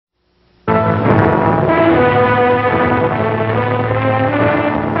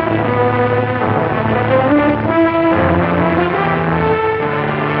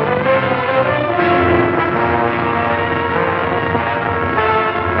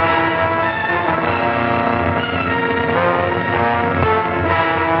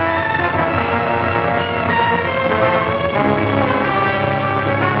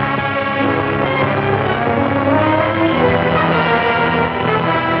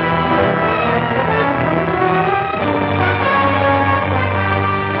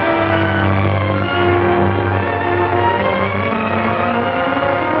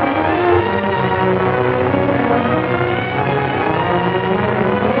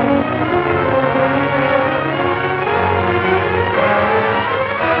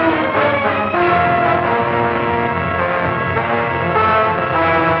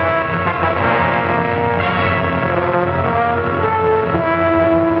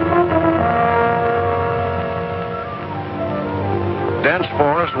dense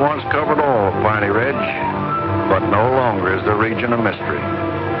forest once covered all of Piney Ridge, but no longer is the region a mystery.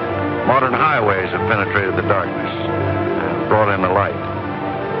 Modern highways have penetrated the darkness and brought in the light.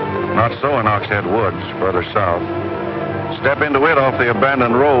 Not so in Oxhead Woods, further south. Step into it off the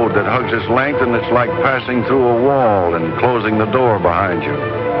abandoned road that hugs its length, and it's like passing through a wall and closing the door behind you.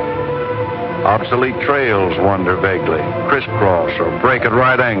 Obsolete trails wander vaguely, crisscross or break at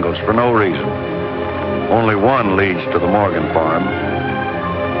right angles for no reason. Only one leads to the Morgan farm.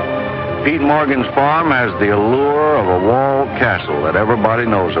 Pete Morgan's farm has the allure of a walled castle that everybody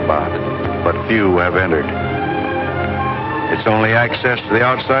knows about, but few have entered. Its only access to the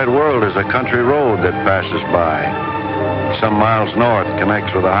outside world is a country road that passes by. Some miles north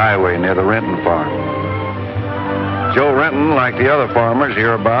connects with a highway near the Renton farm. Joe Renton, like the other farmers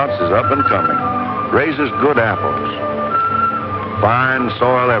hereabouts, is up and coming. Raises good apples. Fine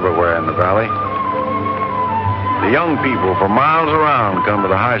soil everywhere in the valley. The young people for miles around come to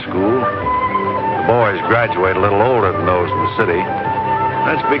the high school. The boys graduate a little older than those in the city.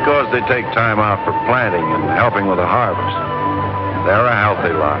 That's because they take time out for planting and helping with the harvest. They're a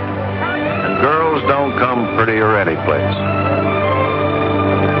healthy lot. And girls don't come prettier any place.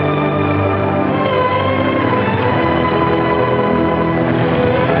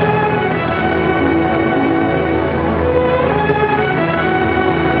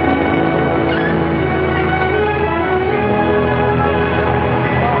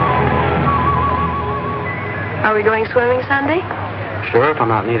 Are we going swimming Sunday? Sure, if I'm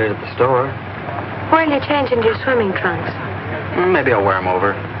not needed at the store. Where'll you change into your swimming trunks? Maybe I'll wear them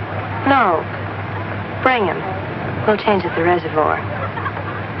over. No. Bring them. We'll change at the reservoir.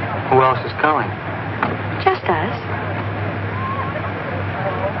 Who else is coming? Just us.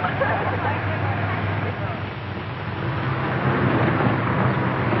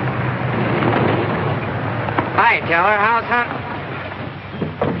 Hi, Teller. How's hunting?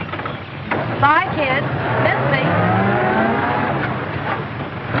 Bye, kids. Miss me.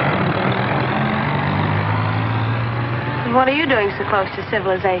 What are you doing so close to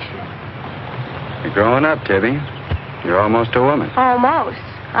civilization? You're growing up, Tibby. You're almost a woman. Almost.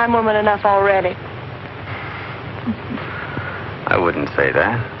 I'm woman enough already. I wouldn't say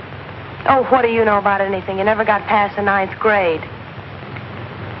that. Oh, what do you know about anything? You never got past the 9th grade.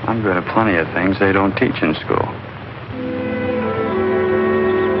 I'm good at plenty of things they don't teach in school.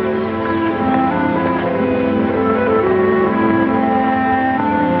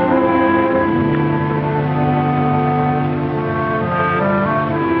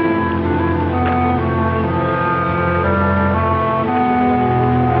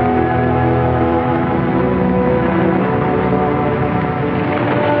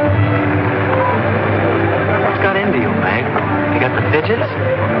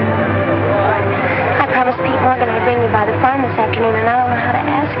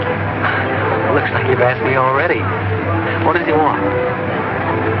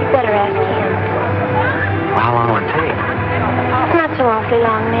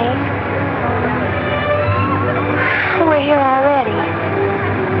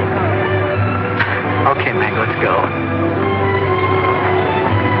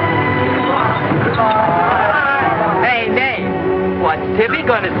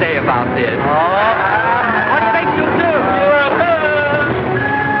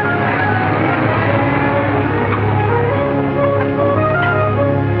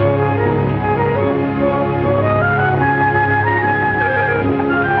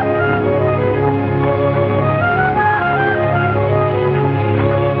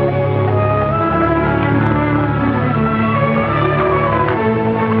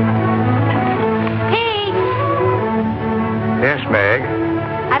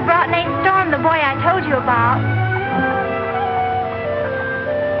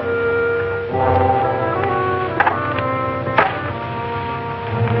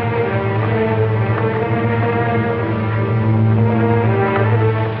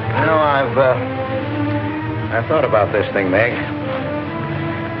 This thing, Meg.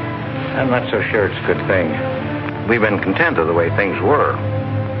 I'm not so sure it's a good thing. We've been content of the way things were.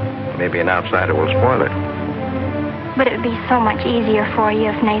 Maybe an outsider will spoil it. But it would be so much easier for you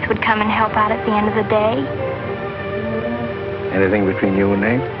if Nath would come and help out at the end of the day. Anything between you and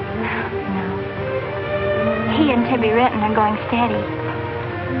Nath? No. He and Tibby Renton are going steady.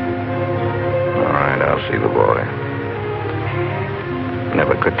 All right, I'll see the boy.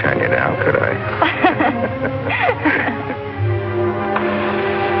 Never could turn you down, could I?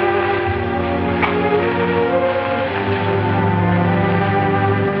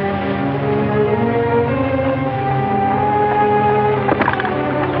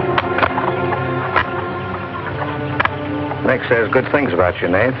 Nick says good things about you,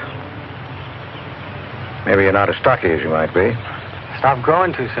 Nate. Maybe you're not as stocky as you might be. Stop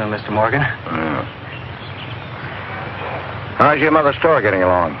growing too soon, Mr. Morgan. How's your mother's store getting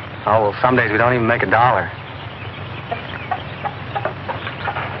along? Oh, well, some days we don't even make $1.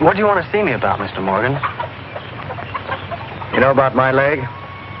 What do you want to see me about, Mr. Morgan? You know about my leg?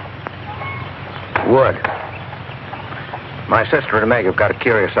 Wood. My sister and Meg have got a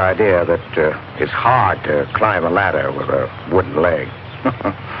curious idea that it's hard to climb a ladder with a wooden leg.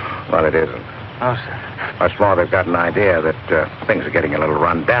 Well, it isn't. Oh, sir. What's more, they've got an idea that things are getting a little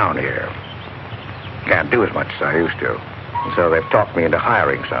run down here. Can't do as much as I used to. And so they've talked me into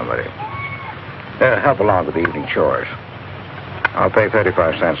hiring somebody. Help along with the evening chores. I'll pay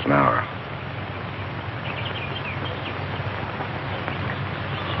 35 cents an hour.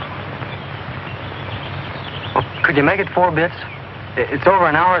 Well, could you make it 4 bits? It's over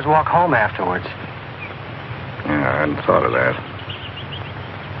an hour's walk home afterwards. Yeah, I hadn't thought of that.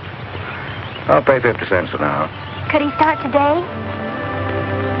 I'll pay 50 cents an hour. Could he start today?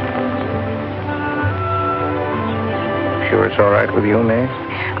 Sure it's all right with you, Nate?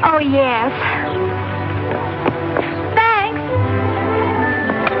 Oh, yes. Thanks.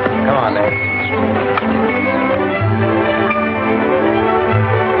 Come on, Nate.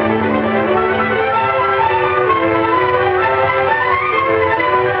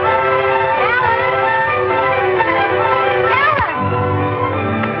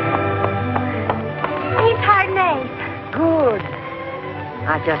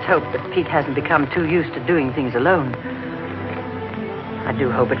 I just hope that Pete hasn't become too used to doing things alone. I do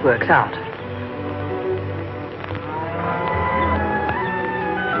hope it works out.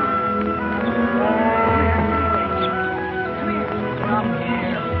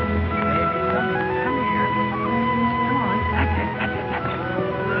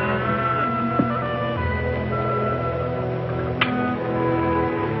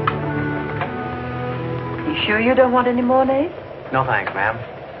 You sure you don't want any more, Nate? No, thanks, ma'am.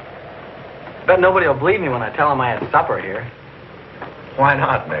 Bet nobody will believe me when I tell them I had supper here. Why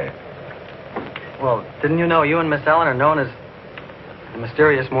not, Nate? Well, didn't you know you and Miss Ellen are known as the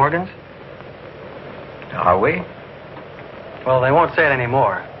mysterious Morgans? Are we? Well, they won't say it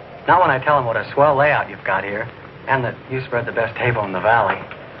anymore. Not when I tell them what a swell layout you've got here, and that you spread the best table in the valley.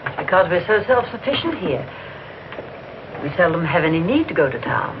 It's because we're so self-sufficient here. We seldom have any need to go to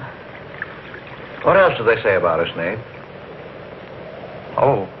town. What else do they say about us, Nate?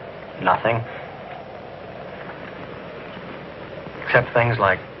 Oh, nothing. Except things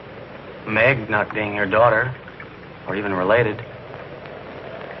like Meg not being your daughter, or even related.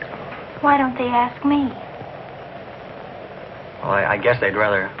 Why don't they ask me? Well, I guess they'd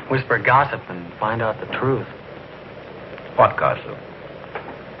rather whisper gossip than find out the truth. What gossip?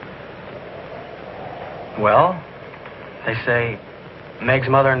 Well, they say Meg's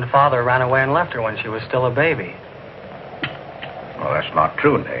mother and father ran away and left her when she was still a baby. Well, that's not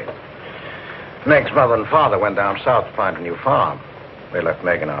true, Nate. Meg's mother and father went down south to find a new farm. They left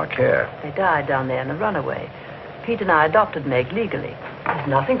Meg in our care. They died down there in a runaway. Pete and I adopted Meg legally. There's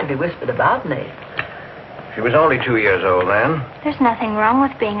nothing to be whispered about, Nate. She was only 2 years old then. There's nothing wrong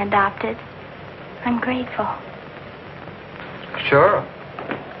with being adopted. I'm grateful. Sure.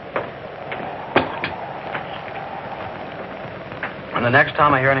 And the next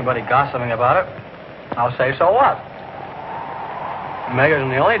time I hear anybody gossiping about it, I'll say, so what? Meg isn't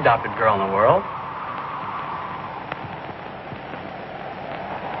the only adopted girl in the world.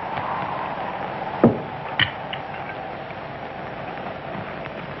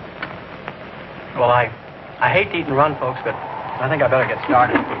 Well, I hate to eat and run, folks, but I think I better get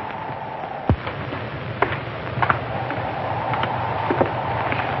started.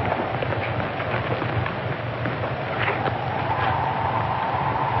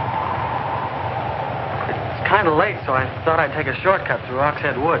 It's kind of late, so I thought I'd take a shortcut through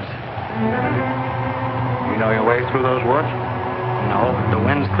Oxhead Woods. You know your way through those woods? No, the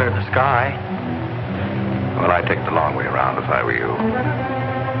wind's cleared the sky. Well, I'd take the long way around if I were you.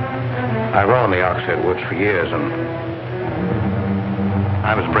 I roamed the Oxhead Woods for years, and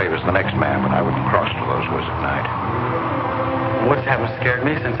I'm as brave as the next man, but I wouldn't cross through those woods at night. Woods haven't scared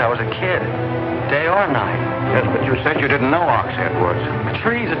me since I was a kid, day or night. Yes, but you said you didn't know Oxhead Woods. A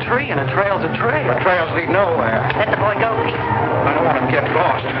tree's a tree, and a trail's a trail. The trails lead nowhere. Let the boy go, Pete. I don't want him to get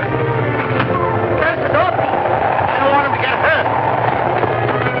lost. Close the door, Pete. I don't want him to get hurt.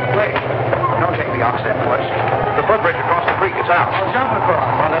 Wait, don't take the Oxhead Woods. The footbridge across the creek is out. I'll jump across.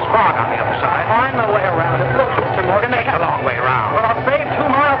 Well, there's fog on the other side. Find my way around it. Look, Mr. Morgan, Take the long way around. Well, I'll save 2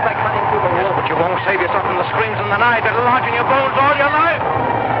 miles by cutting through the woods. But you won't save yourself from the screams in the night that'll lodge in your bones all your life.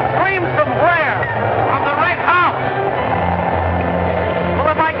 Screams from where? From the Red House.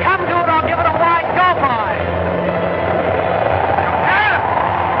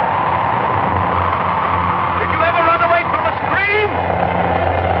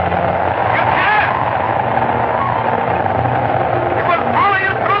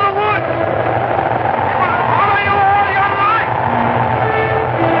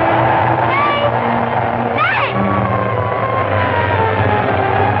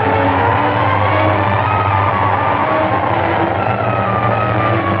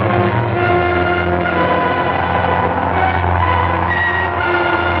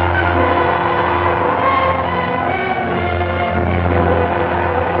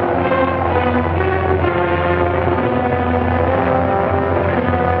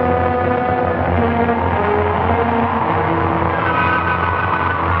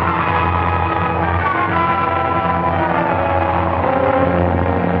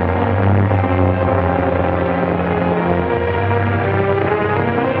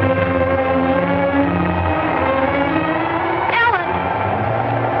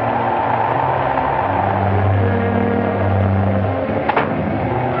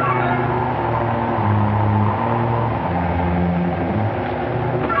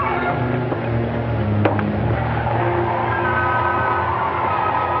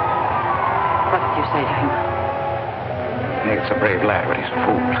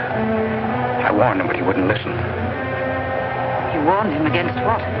 fool. I warned him, but he wouldn't listen. You warned him against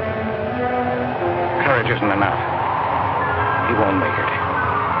what? Courage isn't enough. He won't make it.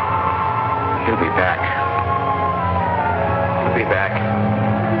 He'll be back. He'll be back.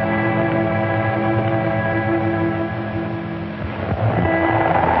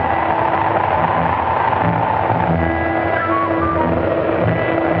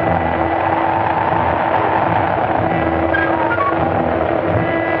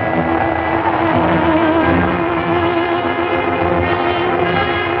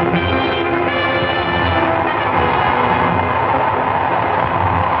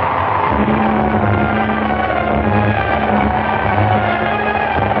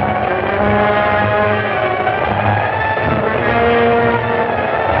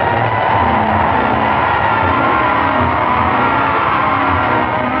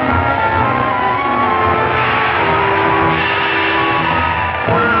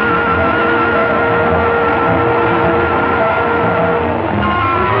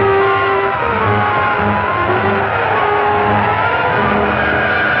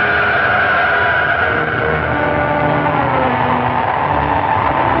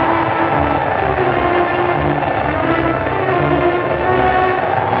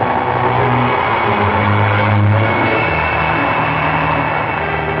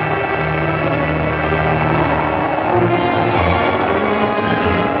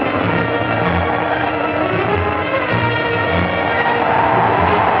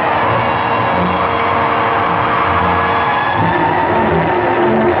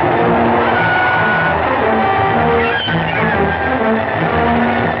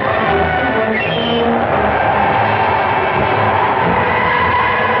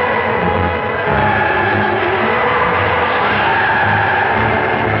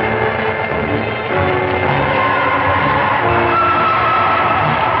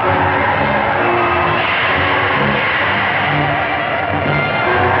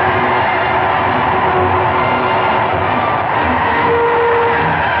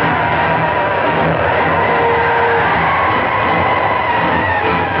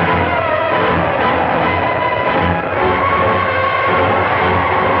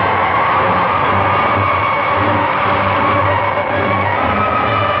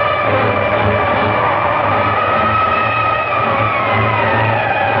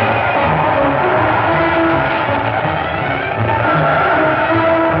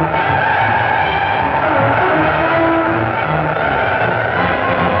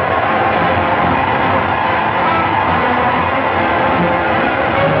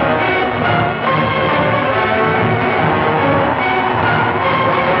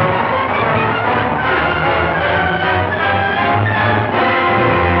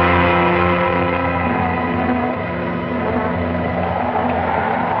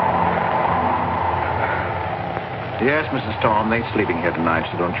 Yes, Mrs. Storm, they're sleeping here tonight,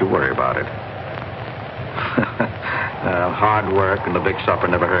 so don't you worry about it. Hard work and the big supper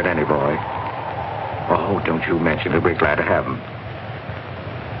never hurt any boy. Oh, don't you mention it. We're glad to have him.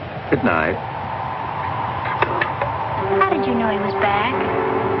 Good night. How did you know he was back?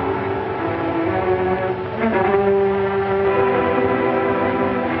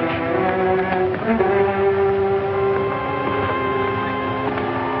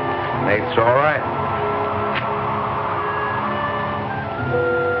 Nate's all right.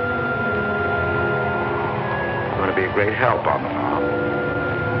 Going to be a great help on the farm.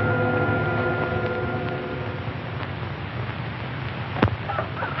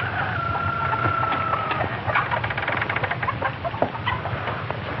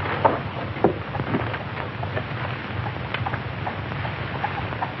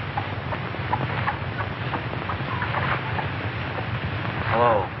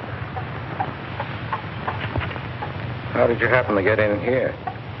 Hello. How did you happen to get in here?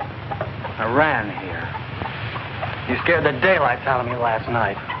 I ran here. You scared the daylights out of me last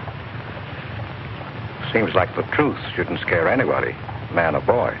night. Seems like the truth shouldn't scare anybody, man or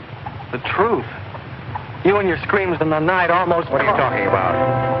boy. The truth. You and your screams in the night almost... What are you talking about?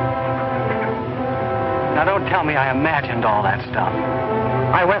 Now, don't tell me I imagined all that stuff.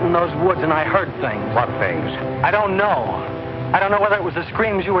 I went in those woods and I heard things. What things? I don't know. I don't know whether it was the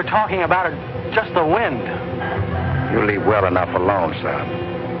screams you were talking about or just the wind. You leave well enough alone, son.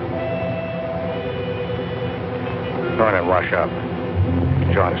 Go in and wash up.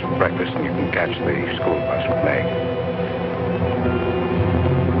 Join us for breakfast and you can catch the school bus with Meg.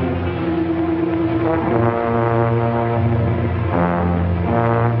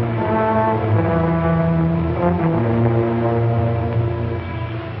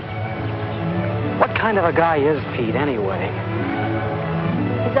 What kind of a guy is Pete, anyway?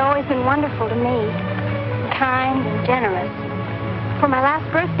 He's always been wonderful to me, kind and generous. For my last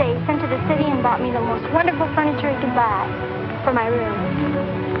birthday, he sent to the city and bought me the most wonderful furniture he could buy for my room.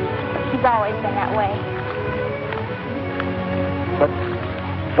 He's always been that way. But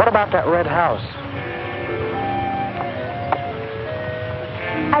what about that red house?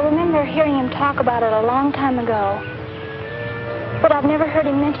 I remember hearing him talk about it a long time ago, but I've never heard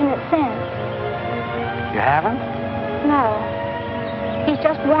him mention it since. You haven't? No. He's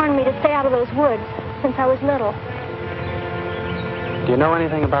just warned me to stay out of those woods since I was little. Do you know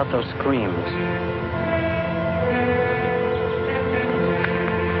anything about those screams?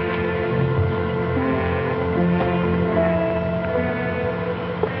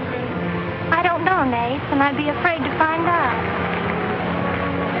 I don't know, Nate, and I'd be afraid to find out.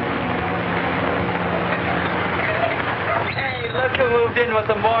 Hey, look who moved in with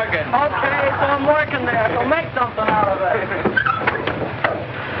the Morgan. Okay, so I'm working there, so make something out of it.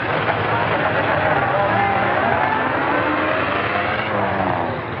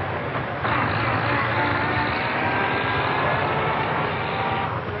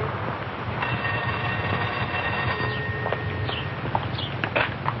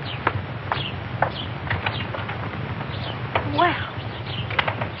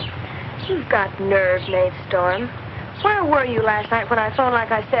 Got nerve, Nate Storm. Where were you last night when I phoned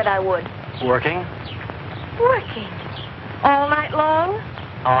like I said I would? Working? Working? All night long?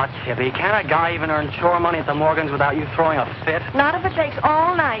 Oh, Tibby, can't a guy even earn chore money at the Morgans without you throwing a fit? Not if it takes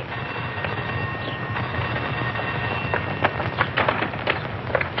all night.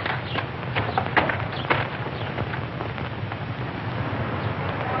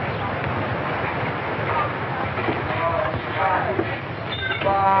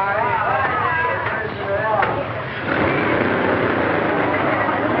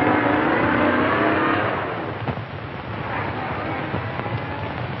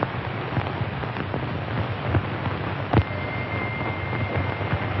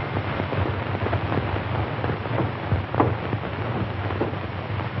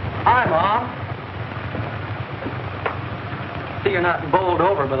 Hi, Mom. See, you're not bowled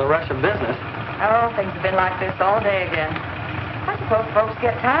over by the rush of business. Oh, things have been like this all day again. I suppose folks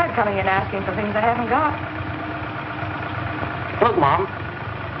get tired coming in asking for things they haven't got. Look, Mom,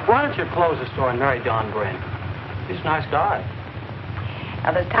 why don't you close the store and marry Don Bryn? He's a nice guy.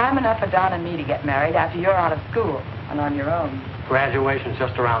 Now, there's time enough for Don and me to get married after you're out of school and on your own. Graduation's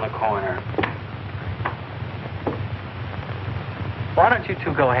just around the corner. Why don't you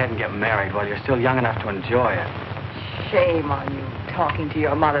two go ahead and get married while you're still young enough to enjoy it? Shame on you, talking to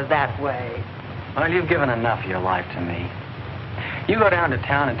your mother that way. Well, you've given enough of your life to me. You go down to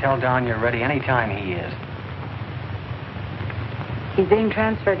town and tell Don you're ready any time he is. He's being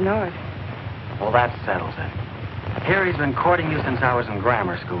transferred north. Well, that settles it. Here he's been courting you since I was in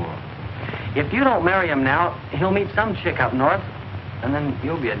grammar school. If you don't marry him now, he'll meet some chick up north, and then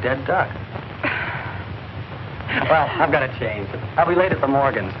you'll be a dead duck. Well, I've got to change. I'll be late at the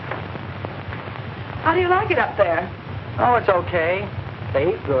Morgans. How do you like it up there? Oh, it's okay. They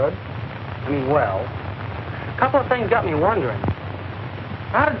eat good. I mean, well. A couple of things got me wondering.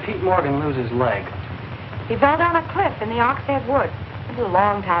 How did Pete Morgan lose his leg? He fell down a cliff in the Oxhead Woods. It was a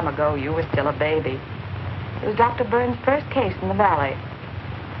long time ago. You were still a baby. It was Dr. Burns' first case in the valley.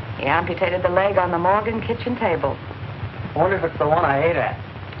 He amputated the leg on the Morgan kitchen table. I wonder if it's the one I ate at.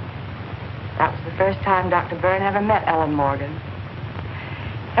 That was the first time Dr. Byrne ever met Ellen Morgan.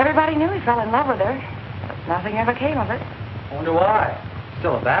 Everybody knew he fell in love with her, but nothing ever came of it. I wonder why.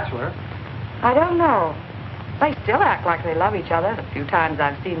 Still a bachelor. I don't know. They still act like they love each other the few times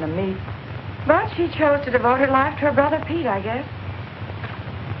I've seen them meet. But she chose to devote her life to her brother Pete, I guess.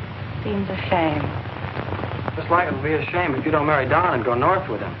 Seems a shame. Just like it would be a shame if you don't marry Don and go north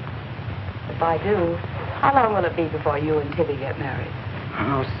with him. If I do, how long will it be before you and Tibby get married?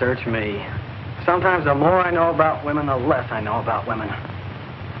 Oh, search me. Sometimes the more I know about women, the less I know about women.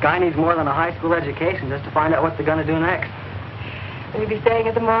 Guy needs more than a high school education just to find out what they're going to do next. Will you be staying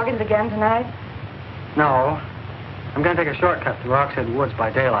at the Morgans again tonight? No. I'm going to take a shortcut through Oxhead Woods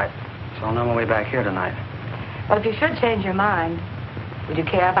by daylight, so I'll know my way back here tonight. Well, if you should change your mind, would you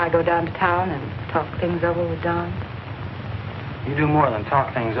care if I go down to town and talk things over with Don? You do more than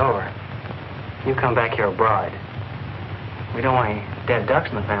talk things over. You come back here a bride. We don't want any dead ducks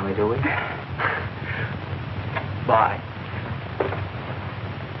in the family, do we? Bye.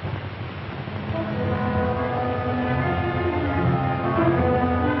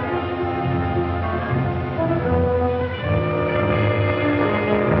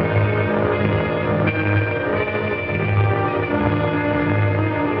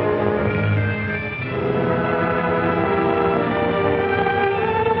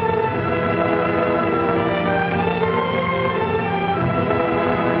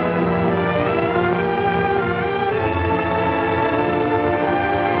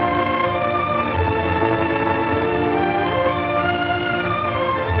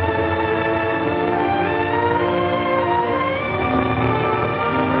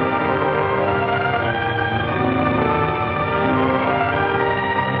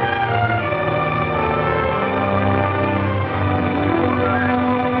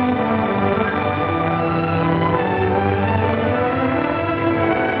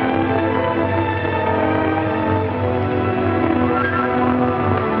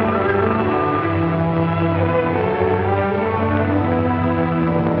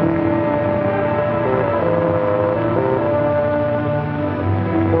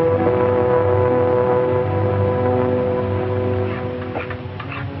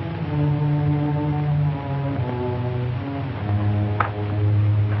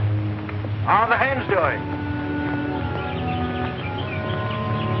 How are the hens doing?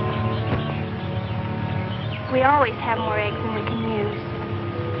 We always have more eggs than we can use.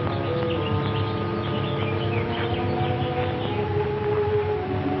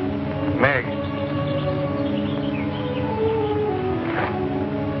 Meg.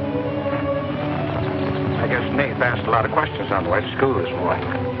 I guess Nate asked a lot of questions on the way to school this morning.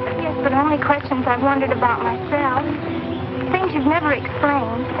 Yes, but only questions I've wondered about myself. Things you've never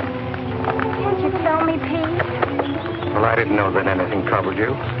explained. Can't you tell me, Pete? Well, I didn't know that anything troubled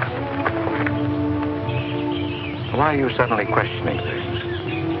you. Why are you suddenly questioning things?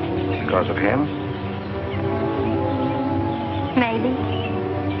 Because of him? Maybe.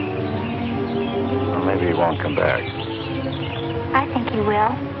 Well, maybe he won't come back. I think he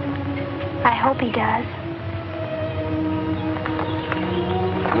will. I hope he does.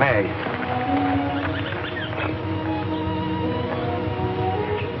 May.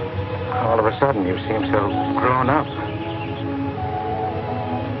 All of a sudden, you seem so grown up.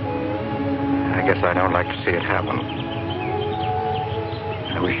 I guess I don't like to see it happen.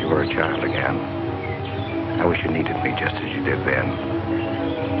 I wish you were a child again. I wish you needed me just as you did then.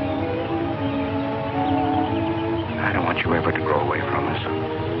 I don't want you ever to grow away from us.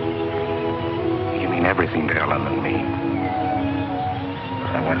 You mean everything to Ellen and me.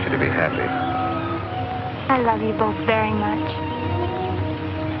 I want you to be happy. I love you both very much.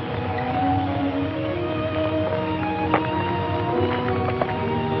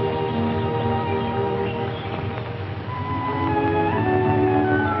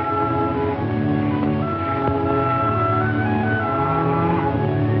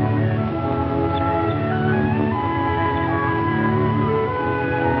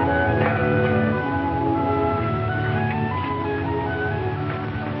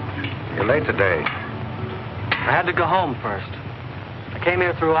 Late today. I had to go home first. I came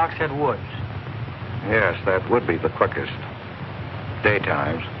here through Oxhead Woods. Yes, that would be the quickest.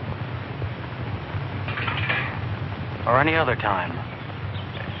 Daytimes. Or any other time.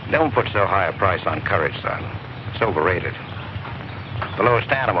 Don't put so high a price on courage, son. It's overrated. The lowest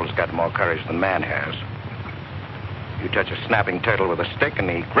animal's got more courage than man has. You touch a snapping turtle with a stick and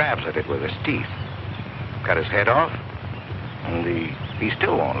he grabs at it with his teeth. Cut his head off, and he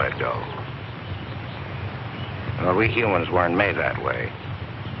still won't let go. Well, we humans weren't made that way.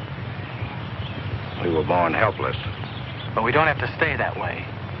 We were born helpless. But we don't have to stay that way.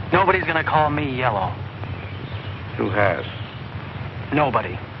 Nobody's gonna call me yellow. Who has?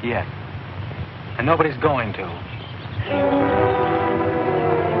 Nobody, yet. And nobody's going to.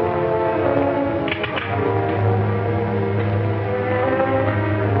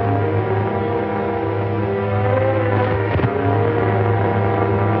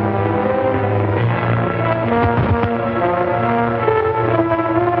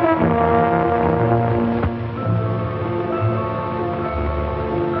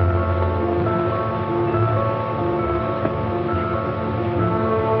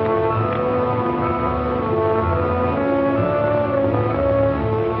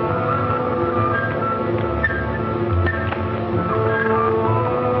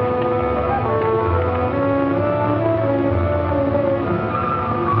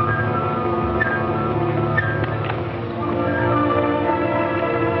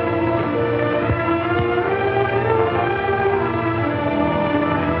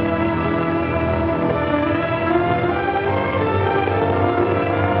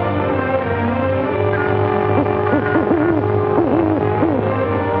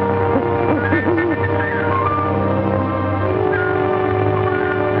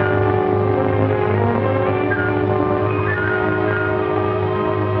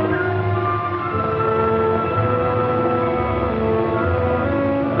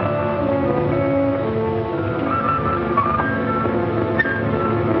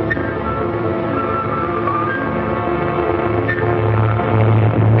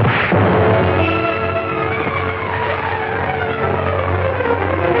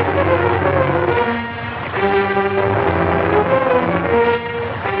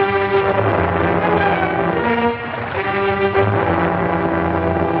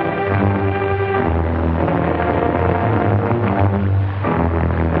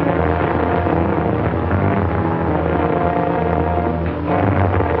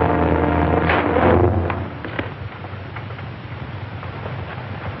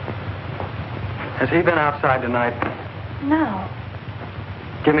 Has he been outside tonight? No.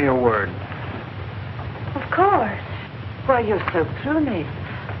 Give me your word. Of course. Why, you're so pruny.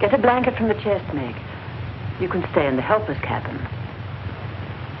 Get a blanket from the chest, Meg. You can stay in the helper's cabin.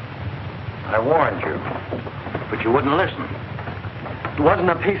 I warned you, but you wouldn't listen. It wasn't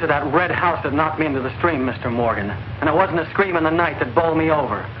a piece of that red house that knocked me into the stream, Mr. Morgan. And it wasn't a scream in the night that bowled me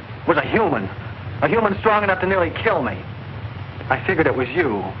over. It was a human strong enough to nearly kill me. I figured it was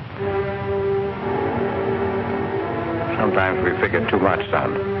you. Sometimes we figure too much,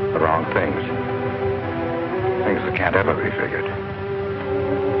 son. The wrong things. Things that can't ever be figured.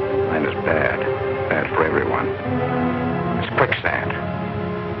 Mine is bad. Bad for everyone. It's quicksand.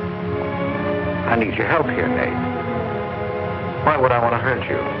 I need your help here, Nate. Why would I want to hurt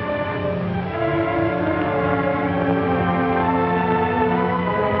you?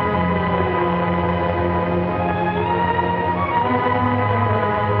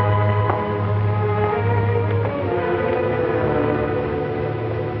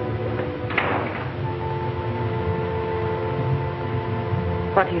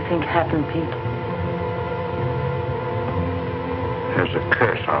 What do you think happened, Pete? There's a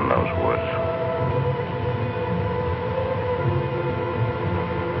curse on those woods.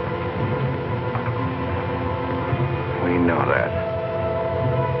 We know that.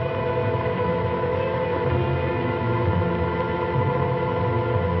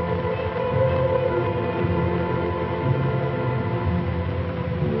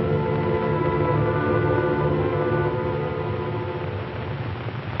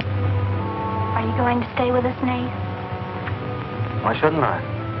 Are you going to stay with us, Nate? Why shouldn't I?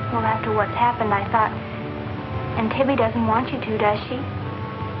 Well, after what's happened, I thought... And Tibby doesn't want you to, does she?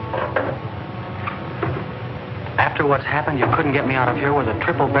 After what's happened, you couldn't get me out of here with a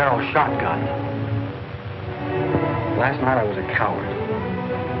triple-barrel shotgun. Last night I was a coward.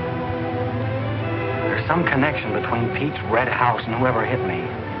 There's some connection between Pete's red house and whoever hit me.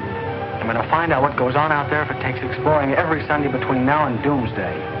 I'm going to find out what goes on out there if it takes exploring every Sunday between now and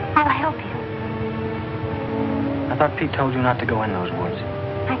doomsday. I'll help you. I thought Pete told you not to go in those woods.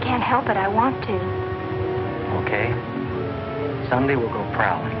 I can't help it. I want to. Okay. Sunday we'll go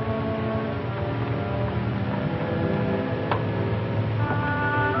prowling.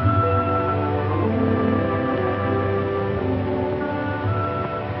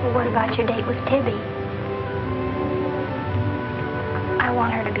 Well, what about your date with Tibby? I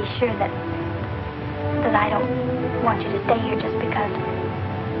want her to be sure that I don't want you to stay here just because...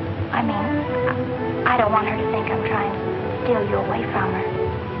 I don't want her to think I'm trying to steal you away from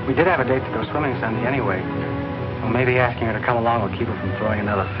her. We did have a date to go swimming Sunday anyway. Well, maybe asking her to come along will keep her from throwing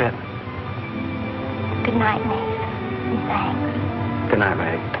another fit. Good night, Nate. And thanks. Good night,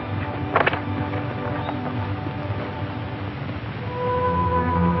 Meg.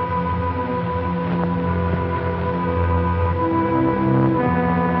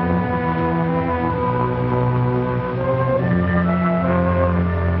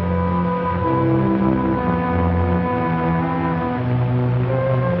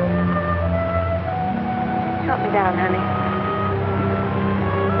 Down, honey.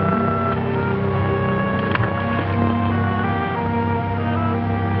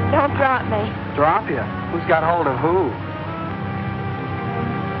 Don't drop me. Drop you? Who's got hold of who?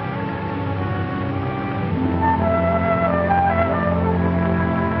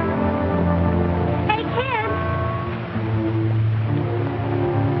 Hey, kids.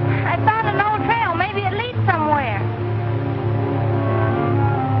 I found an old trail. Maybe it leads somewhere.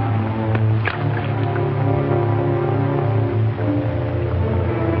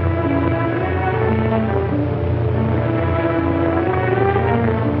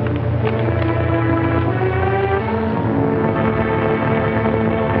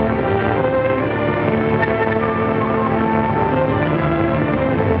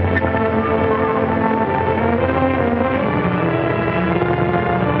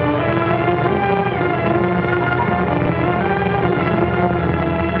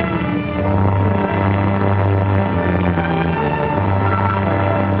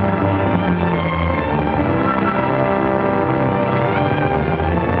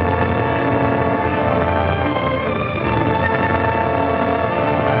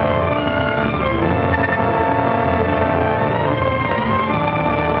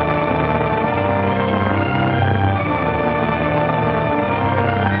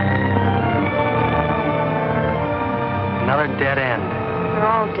 Dead end. They're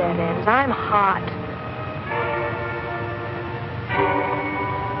all dead ends. I'm hot.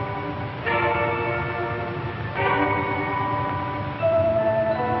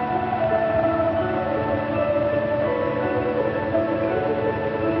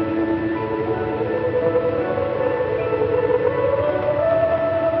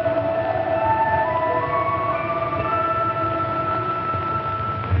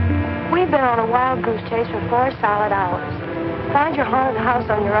 We've been on a wild goose chase for 4 solid hours. Find your haunted house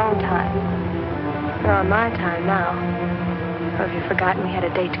on your own time. You're on my time now. Or have you forgotten we had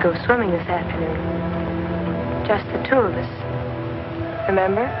a date to go swimming this afternoon? Just the two of us.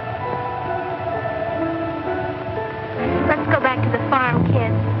 Remember? Let's go back to the farm,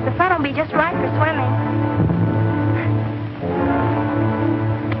 kids. The sun will be just right for swimming.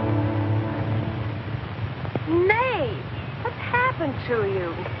 Nate, what's happened to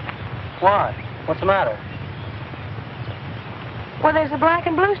you? What? What's the matter? Well, there's a black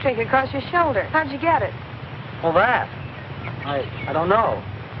and blue streak across your shoulder. How'd you get it? Well, that. I don't know.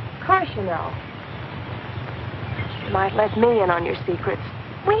 Of course you know. You might let me in on your secrets.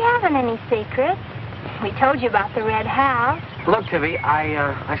 We haven't any secrets. We told you about the red house. Look, Tibby,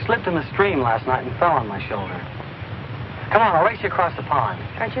 I slipped in the stream last night and fell on my shoulder. Come on, I'll race you across the pond.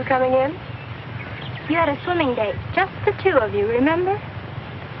 Aren't you coming in? You had a swimming date, just the two of you, remember?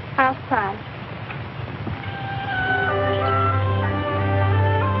 How's fun?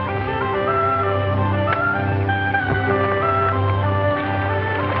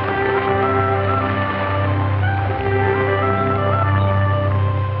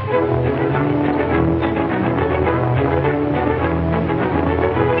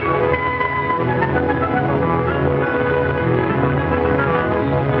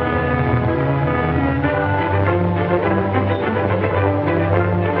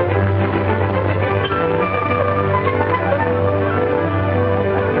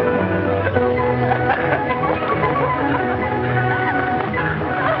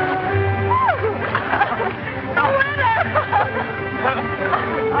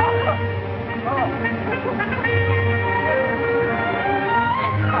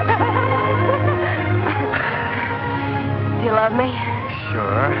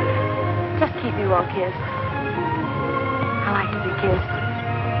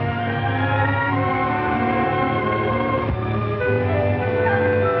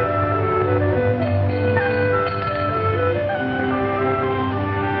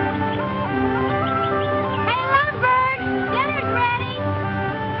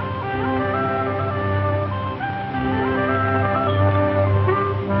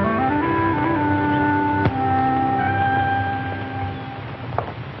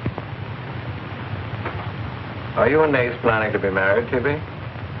 Are you and Nate planning to be married, Tibby?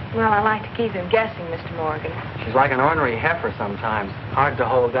 Well, I like to keep him guessing, Mr. Morgan. She's like an ornery heifer sometimes. Hard to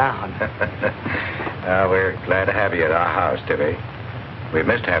hold down. We're glad to have you at our house, Tibby. We've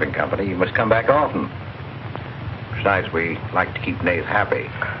missed having company. You must come back often. Besides, we like to keep Nate happy.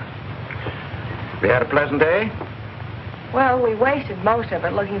 Have you had a pleasant day? Well, we wasted most of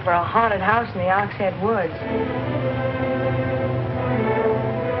it looking for a haunted house in the Oxhead Woods.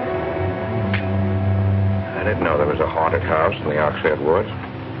 I didn't know there was a haunted house in the Oxhead Woods.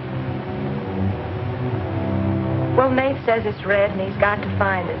 Well, Nate says it's red and he's got to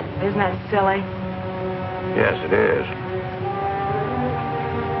find it. Isn't that silly? Yes, it is.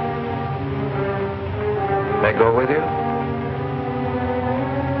 May I go with you?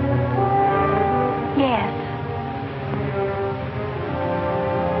 Yes.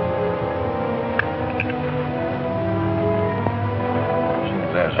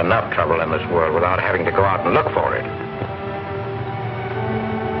 There's enough trouble in this world without having to go out and look for it.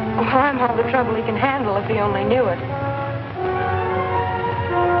 Well, I'm all the trouble he can handle if he only knew it.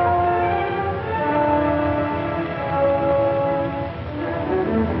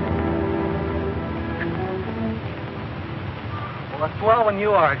 Well, it's swell when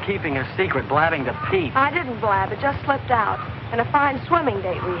you are keeping a secret, blabbing to Pete. I didn't blab. It just slipped out. And a fine swimming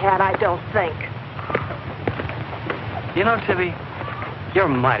date we had, I don't think. You know, Tibby, you're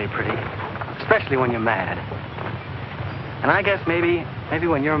mighty pretty, especially when you're mad. And I guess maybe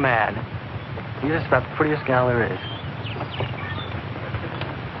when you're mad, you're just about the prettiest gal there is.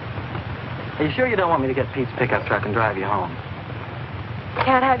 Are you sure you don't want me to get Pete's pickup truck and drive you home?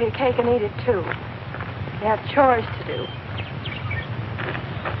 Can't have your cake and eat it, too. You have chores to do.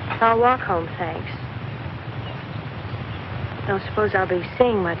 I'll walk home, thanks. Don't suppose I'll be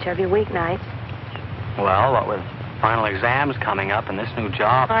seeing much of you weeknights. Well, what with final exams coming up and this new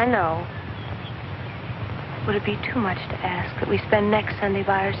job. I know. Would it be too much to ask that we spend next Sunday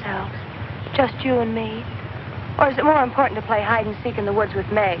by ourselves? Just you and me? Or is it more important to play hide and seek in the woods with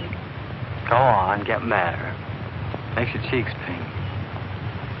Meg? Go on, get madder. Makes your cheeks pink.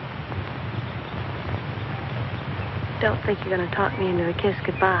 Don't think you're going to talk me into a kiss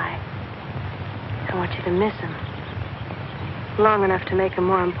goodbye. I want you to miss him. Long enough to make him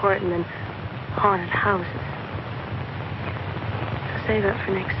more important than haunted houses. So save up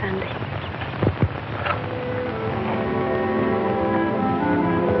for next Sunday.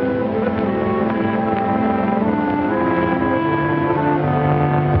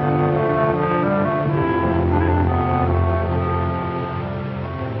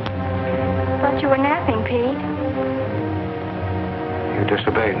 thought you were napping, Pete. You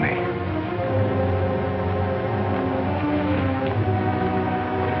disobeyed me.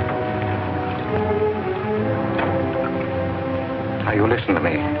 Now, you listen to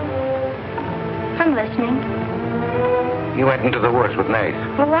me. I'm listening. You went into the woods with Nate.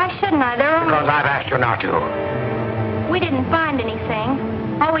 Well, why shouldn't I? Because I've asked you not to. We didn't find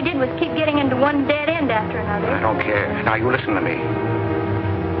anything. All we did was keep getting into one dead end after another. I don't care. Now, you listen to me.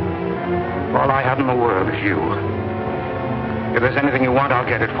 All I have in the world is you. If there's anything you want, I'll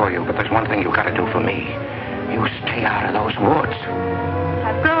get it for you. But there's one thing you gotta do for me. You stay out of those woods.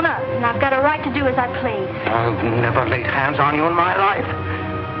 I've grown up, and I've got a right to do as I please. I've never laid hands on you in my life.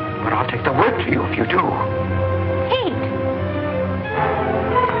 But I'll take the word to you if you do. Pete!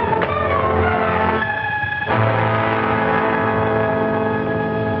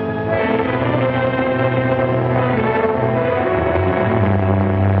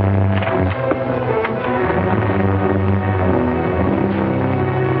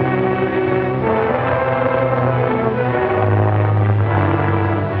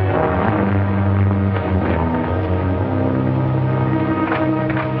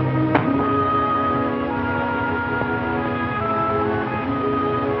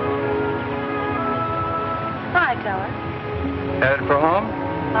 Headed for home?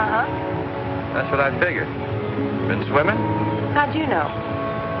 Uh-huh. That's what I figured. Been swimming? How'd you know?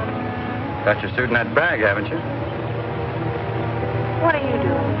 Got your suit in that bag, haven't you? What are you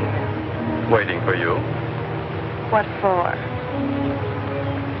doing here? Waiting for you. What for?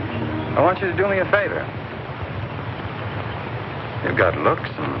 I want you to do me a favor. You've got looks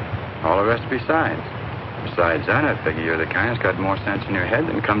and all the rest besides. Besides that, I figure you're the kind that's got more sense in your head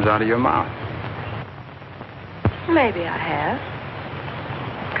than comes out of your mouth. Maybe I have.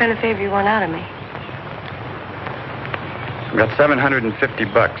 What kind of favor you want out of me? I've got $750.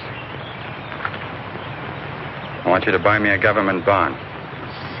 I want you to buy me a government bond.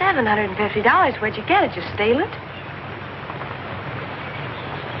 $750? Where'd you get it? You steal it?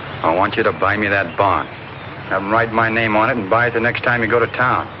 I want you to buy me that bond. Have them write my name on it and buy it the next time you go to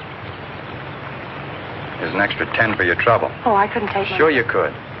town. There's an extra 10 for your trouble. Oh, I couldn't take Sure you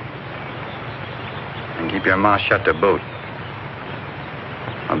could. And keep your mouth shut to boot.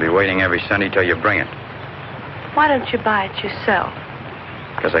 I'll be waiting every Sunday till you bring it. Why don't you buy it yourself?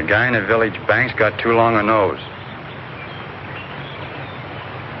 Because a guy in a village bank's got too long a nose.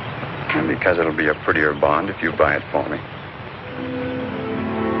 And because it'll be a prettier bond if you buy it for me.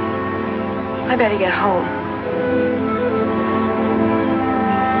 I better get home.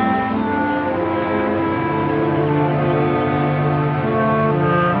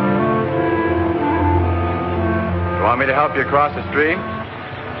 You want me to help you across the stream?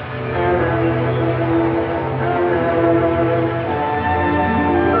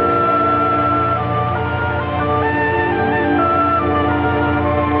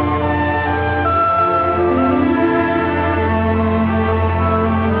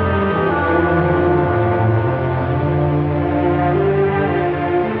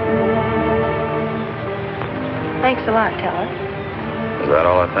 Thanks a lot, Teller. Is that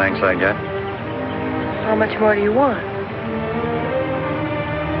all the thanks I get? How much more do you want?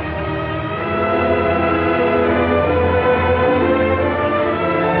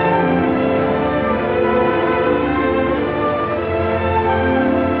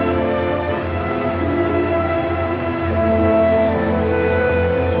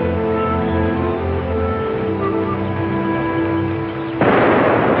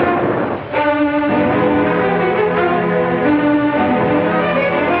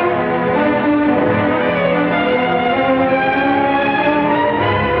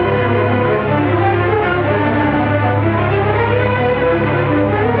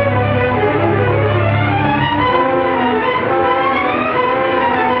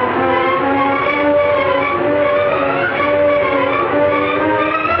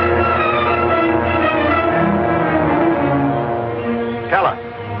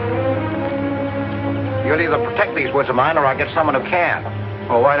 Of mine, or I'll get someone who can.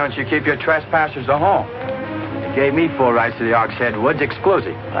 Well, why don't you keep your trespassers at home? You gave me full rights to the Ox Head Woods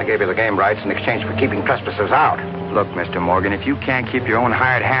exclusive. I gave you the game rights in exchange for keeping trespassers out. Look, Mr. Morgan, if you can't keep your own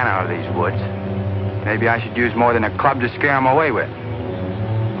hired hand out of these woods, maybe I should use more than a club to scare them away with.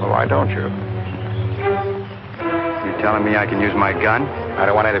 Well, why don't you? You telling me I can use my gun? I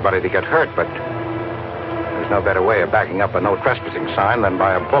don't want anybody to get hurt, but there's no better way of backing up a no trespassing sign than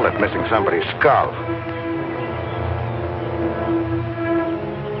by a bullet missing somebody's skull.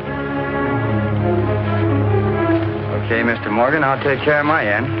 Okay, Mr. Morgan, I'll take care of my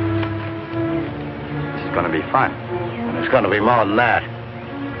end. This is going to be fun. And it's going to be more than that.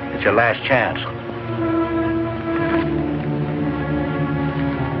 It's your last chance.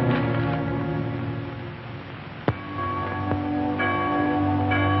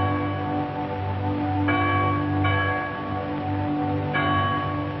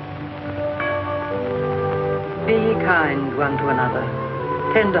 Be ye kind one to another,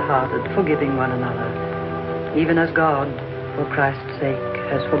 tender-hearted, forgiving one another, even as God, for Christ's sake,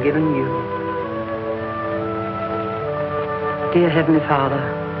 has forgiven you. Dear Heavenly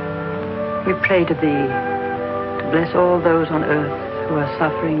Father, we pray to Thee to bless all those on earth who are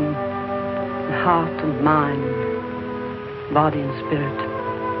suffering in heart and mind, body and spirit.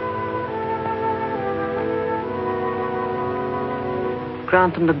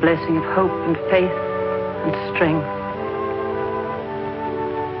 Grant them the blessing of hope and faith and strength.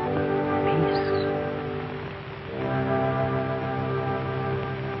 Peace.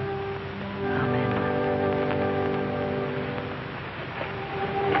 Amen.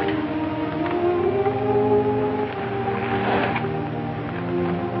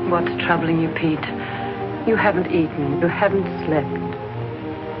 What's troubling you, Pete? You haven't eaten. You haven't slept.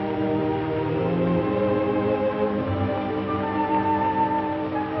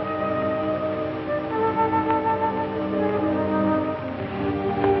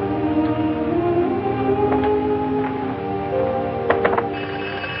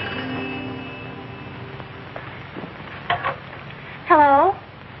 Hello?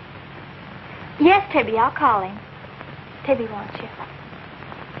 Yes, Tibby, I'll call him. Tibby wants you.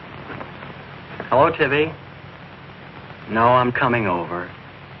 Hello, Tibby. No, I'm coming over.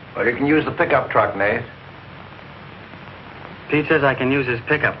 Well, you can use the pickup truck, Nate. Pete says I can use his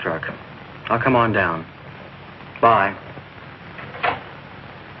pickup truck. I'll come on down. Bye.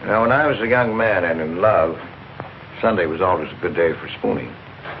 You know, when I was a young man and in love, Sunday was always a good day for spooning.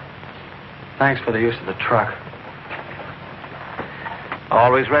 Thanks for the use of the truck.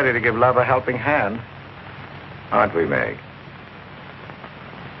 Always ready to give love a helping hand. Aren't we, Meg?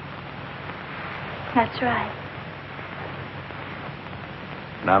 That's right.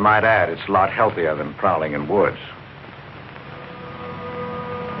 And I might add, it's a lot healthier than prowling in woods.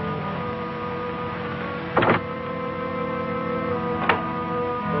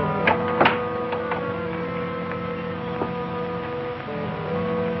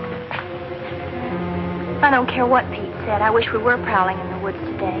 I don't care what Pete said. I wish we were prowling in the woods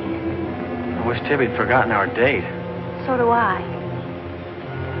today. I wish Tibby'd forgotten our date. So do I.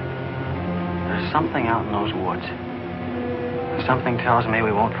 There's something out in those woods. And something tells me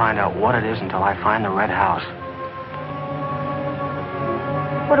we won't find out what it is until I find the red house.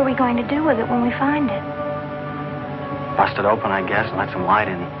 What are we going to do with it when we find it? Bust it open, I guess, and let some light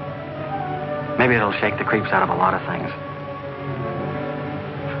in. Maybe it'll shake the creeps out of a lot of things.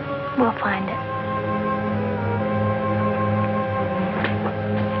 We'll find it.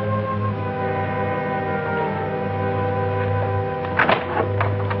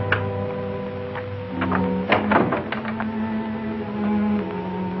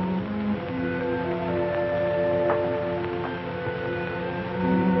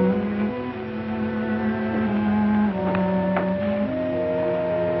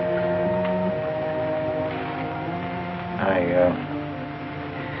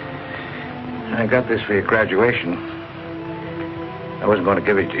 I got this for your graduation. I wasn't going to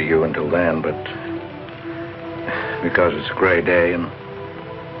give it to you until then, but because it's a gray day and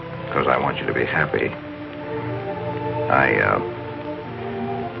because I want you to be happy,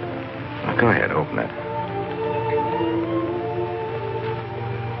 go ahead, open it.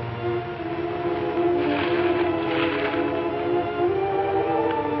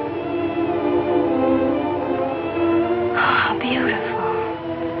 Oh, beautiful.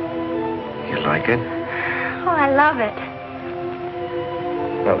 Like it? Oh, I love it.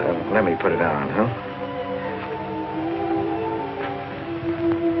 Well, let me put it on, huh?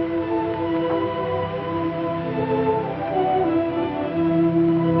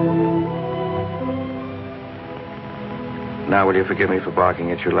 Now, will you forgive me for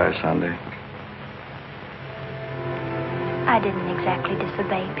barking at you last Sunday? I didn't exactly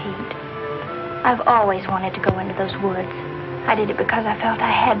disobey Pete. I've always wanted to go into those woods. I did it because I felt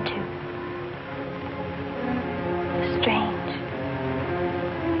I had to. Strange.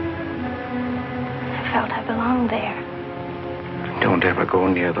 I felt I belonged there. Don't ever go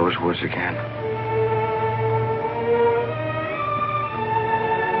near those woods again.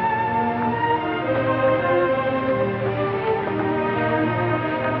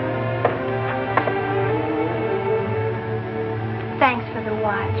 Thanks for the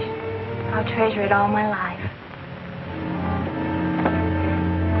watch. I'll treasure it all my life.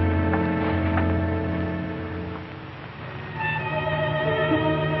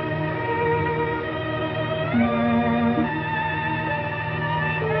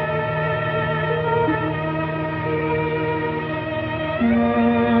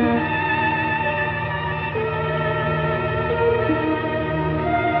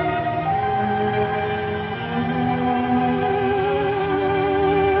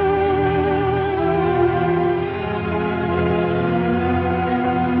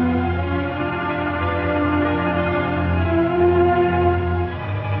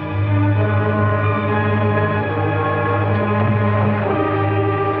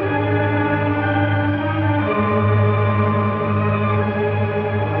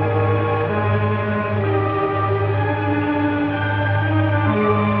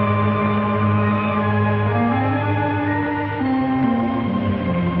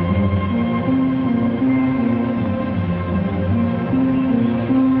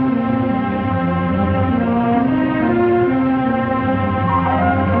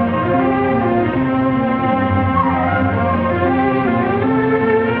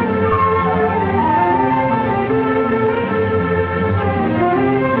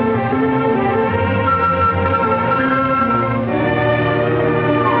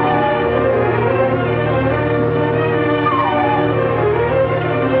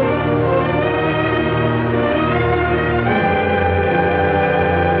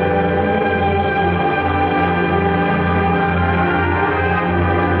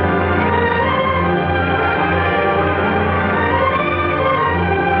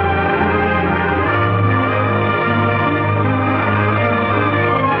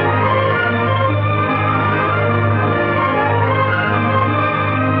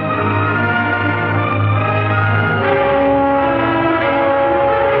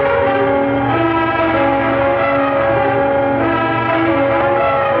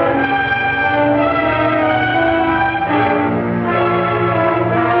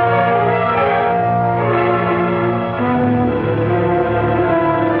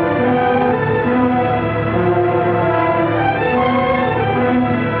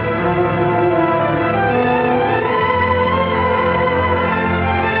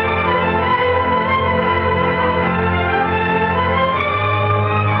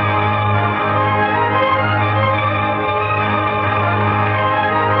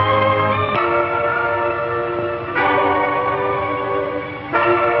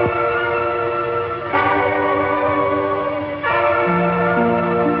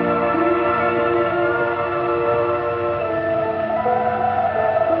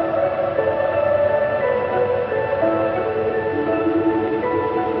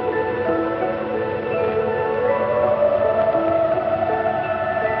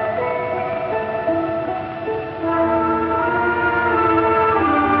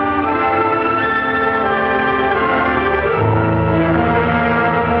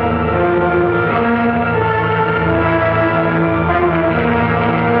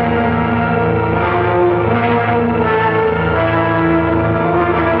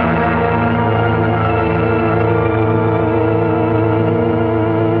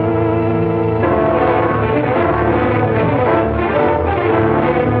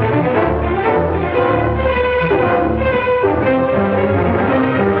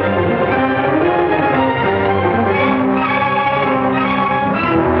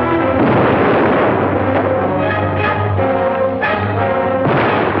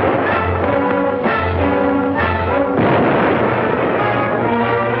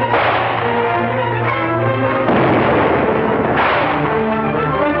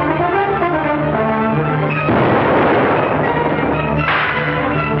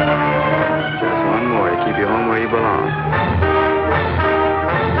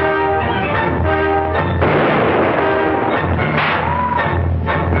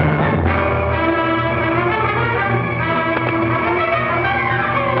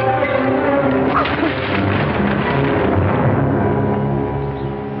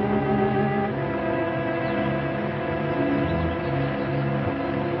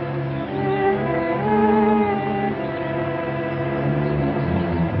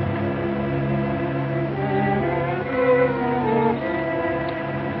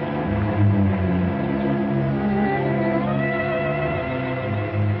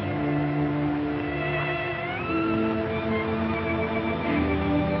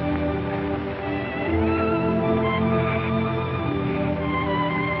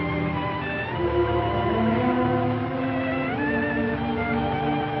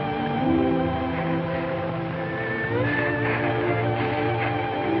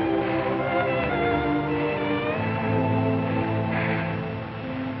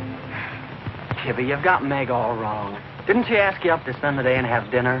 Tibby, you've got Meg all wrong. Didn't she ask you up to spend the day and have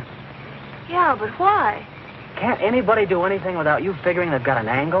dinner? Yeah, but why? Can't anybody do anything without you figuring they've got an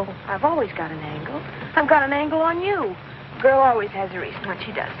angle? I've always got an angle. I've got an angle on you. A girl always has a reason when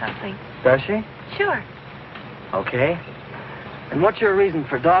she does something. Does she? Sure. Okay. And what's your reason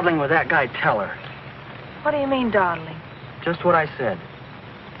for dawdling with that guy Teller? What do you mean, dawdling? Just what I said.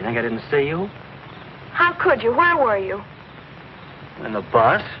 You think I didn't see you? How could you? Where were you? In the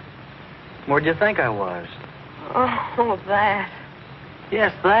bus? Where'd you think I was? Oh, that.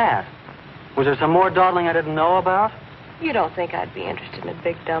 Yes, that. Was there some more dawdling I didn't know about? You don't think I'd be interested in a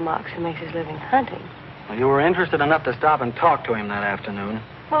big dumb ox who makes his living hunting? Well, you were interested enough to stop and talk to him that afternoon.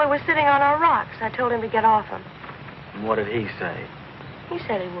 Well, he was sitting on our rocks. I told him to get off them. And what did he say? He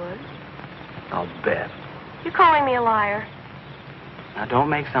said he would. I'll bet. You calling me a liar? Now, don't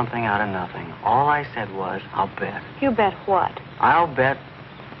make something out of nothing. All I said was, I'll bet. You bet what? I'll bet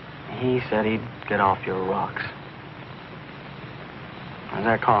he said he'd get off your rocks. Is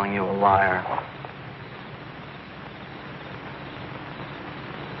that calling you a liar?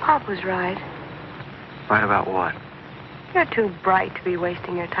 Pop was right. Right about what? You're too bright to be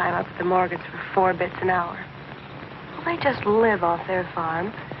wasting your time up at the Morgans for 4 bits an hour. Well, they just live off their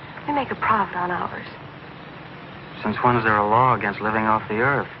farm. We make a profit on ours. Since when is there a law against living off the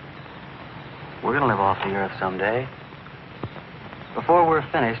earth? We're going to live off the earth someday. Before we're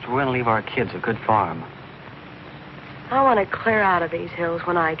finished, we're going to leave our kids a good farm. I want to clear out of these hills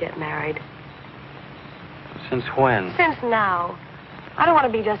when I get married. Since when? Since now. I don't want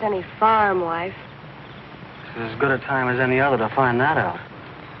to be just any farm wife. It's as good a time as any other to find that out.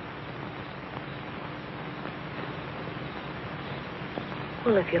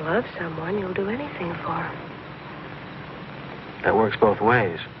 Well, if you love someone, you'll do anything for him. That works both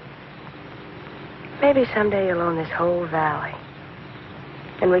ways. Maybe someday you'll own this whole valley.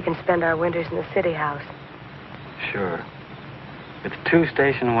 And we can spend our winters in the city house. Sure. With 2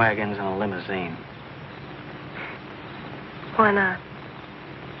 station wagons and a limousine. Why not?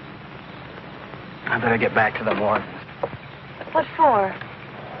 I better get back to the Morgans. What for?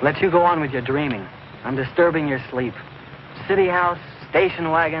 Let you go on with your dreaming. I'm disturbing your sleep. City house,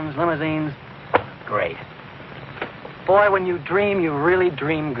 station wagons, limousines. Great. Boy, when you dream, you really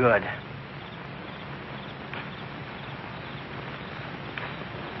dream good.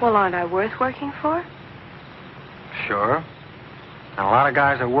 Well, aren't I worth working for? Sure. And a lot of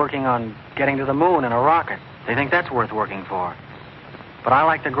guys are working on getting to the moon in a rocket. They think that's worth working for. But I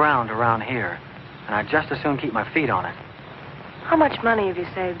like the ground around here, and I'd just as soon keep my feet on it. How much money have you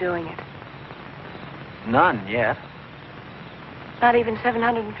saved doing it? None yet. Not even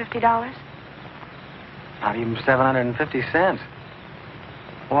 $750? Not even 750 cents.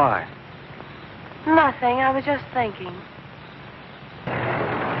 Why? Nothing. I was just thinking.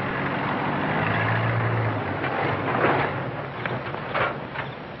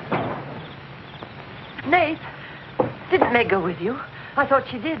 Nate, didn't Meg go with you? I thought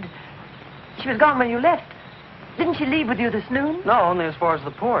she did. She was gone when you left. Didn't she leave with you this noon? No, only as far as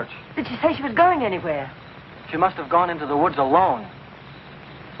the porch. Did she say she was going anywhere? She must have gone into the woods alone.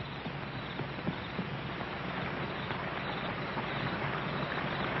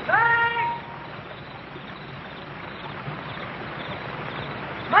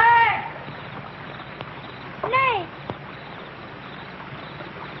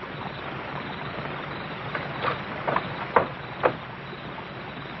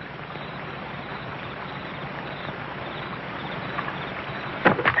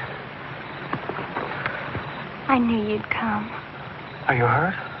 I knew you'd come. Are you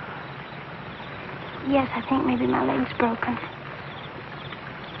hurt? Yes, I think maybe my leg's broken.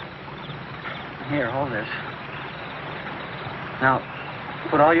 Here, hold this. Now,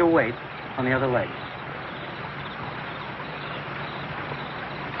 put all your weight on the other leg.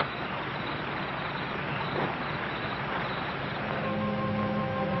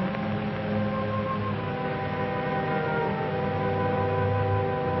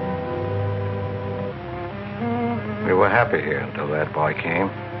 We were happy here until that boy came.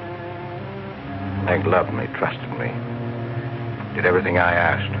 Meg loved me, trusted me, did everything I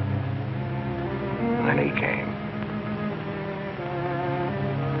asked. And then he came.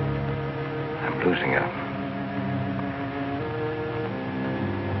 I'm losing her.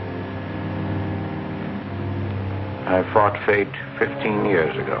 I fought fate 15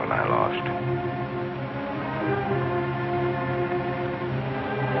 years ago and I lost.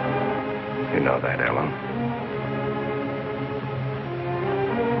 You know that, Ellen.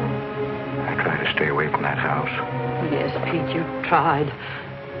 I tried to stay away from that house. Yes, Pete, you tried.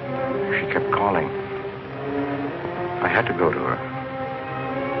 She kept calling. I had to go to her.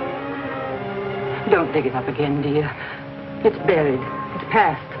 Don't dig it up again, dear. It's buried. It's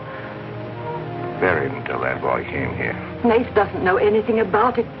past. Buried until that boy came here. Nath doesn't know anything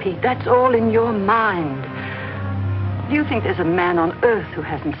about it, Pete. That's all in your mind. Do you think there's a man on earth who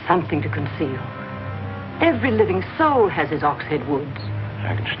hasn't something to conceal? Every living soul has his Oxhead Woods.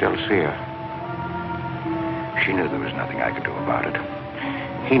 I can still see her. She knew there was nothing I could do about it.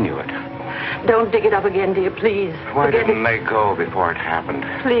 He knew it. Don't dig it up again, dear, please. Why Forget didn't it. they go before it happened?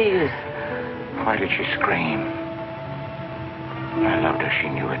 Please. Why did she scream? I loved her. She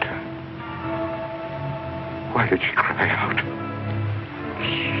knew it. Why did she cry out?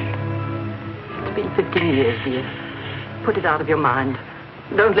 It's been 15 years, dear. Put it out of your mind.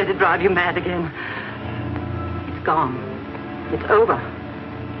 Don't let it drive you mad again. It's gone. It's over.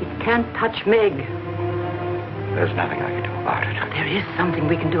 It can't touch Meg. There's nothing I can do about it. There is something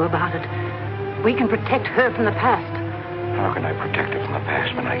we can do about it. We can protect her from the past. How can I protect it from the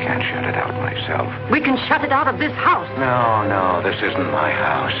past when I can't shut it out myself? We can shut it out of this house. No, this isn't my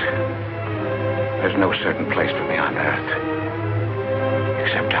house. There's no certain place for me on earth.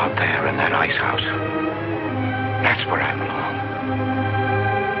 Except out there in that ice house. That's where I belong.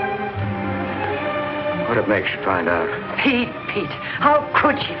 What'd it make she find out? Pete, how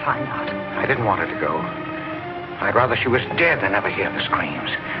could she find out? I didn't want her to go. I'd rather she was dead than ever hear the screams.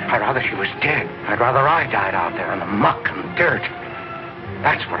 I'd rather she was dead. I'd rather I died out there in the muck and dirt.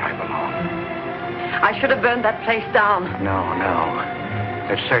 That's where I belong. I should have burned that place down. No.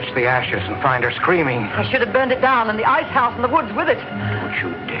 Let's search the ashes and find her screaming. I should have burned it down and the ice house and the woods with it. Don't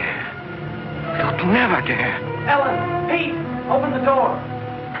you dare. You'd never dare. Ellen, Pete, open the door.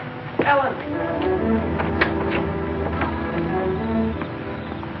 Ellen.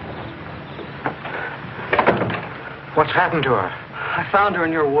 What's happened to her? I found her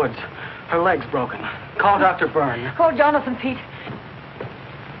in your woods. Her leg's broken. Call Dr. Byrne. Call Jonathan, Pete.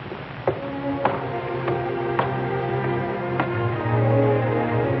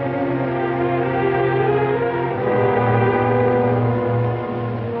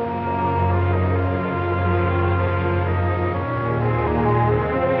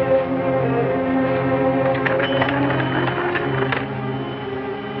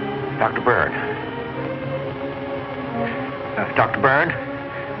 Dr. Byrne. Dr. Byrne,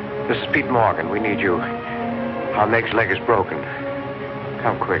 this is Pete Morgan. We need you. Our Meg's leg is broken.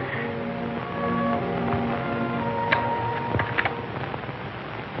 Come quick.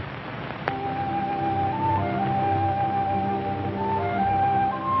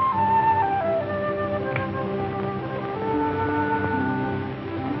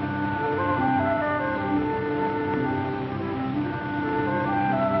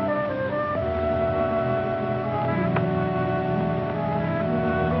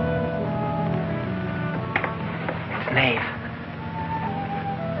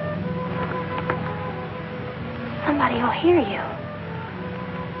 Somebody will hear you.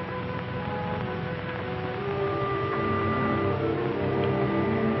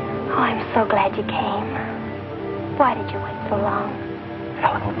 Oh, I'm so glad you came. Why did you wait so long?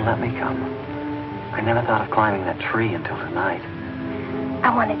 Ellen wouldn't let me come. I never thought of climbing that tree until tonight.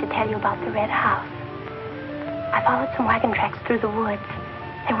 I wanted to tell you about the red house. I followed some wagon tracks through the woods.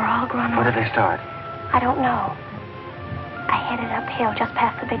 They were all grown Where up. did they start? I don't know. I headed uphill just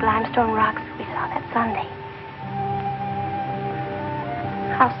past the big limestone rocks we saw that Sunday.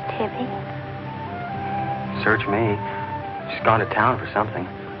 How's Tibby? Search me. She's gone to town for something.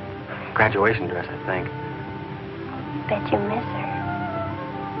 Graduation dress, I think. Bet you miss her.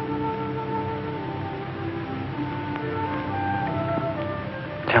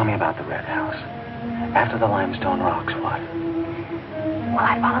 Tell me about the red house. After the limestone rocks, what? Well,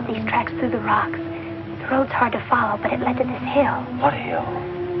 I followed these tracks through the rocks. The road's hard to follow, but it led to this hill. What hill?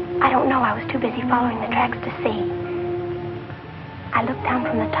 I don't know. I was too busy following the tracks to see. I looked down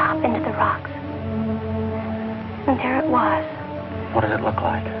from the top into the rocks. And there it was. What did it look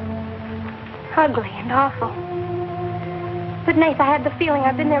like? Ugly and awful. But, Nath, I had the feeling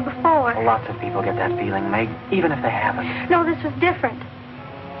I've been there before. Well, lots of people get that feeling, Meg, even if they haven't. No, this was different.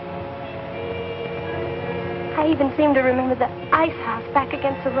 I even seem to remember the ice house back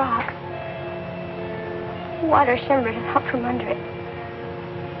against the rocks. Water shimmered out from under it.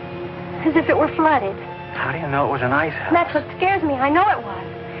 As if it were flooded. How do you know it was an ice house? That's what scares me. I know it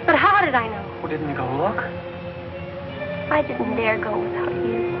was. But how did I know? Well, didn't you go look? I didn't dare go without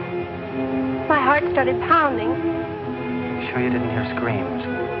you. My heart started pounding. Sure you didn't hear screams?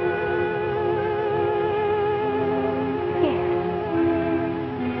 Yes.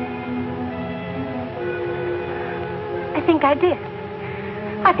 I think I did.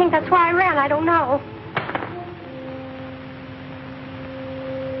 I think that's why I ran. I don't know.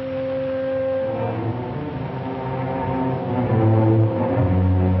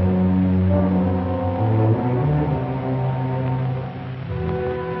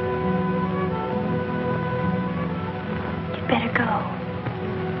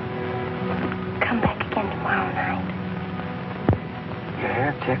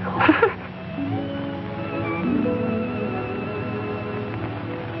 tickle.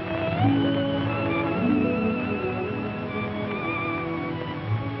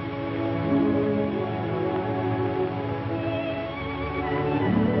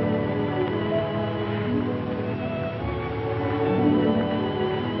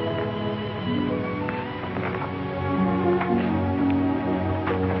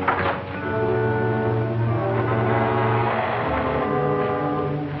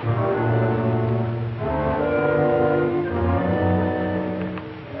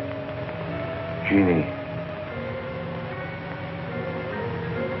 Jeannie.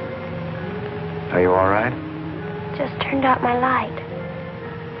 Are you all right? Just turned out my light.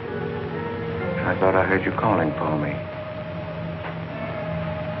 I thought I heard you calling for me.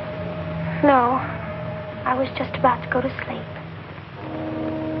 No, I was just about to go to sleep.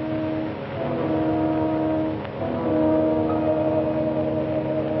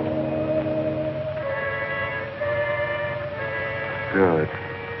 Good.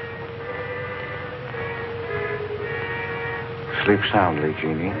 Sleep soundly,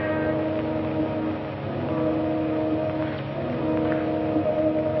 Jeannie.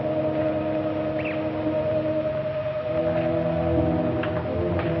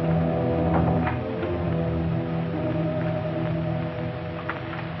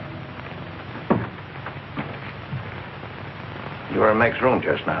 You were in Meg's room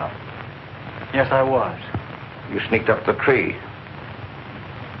just now. Yes, I was. You sneaked up the tree.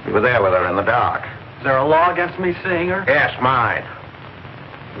 You were there with her in the dark. Is there a law against me seeing her? Yes, mine.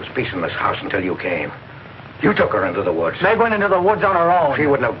 There was peace in this house until you came. You took her into the woods. Meg went into the woods on her own. She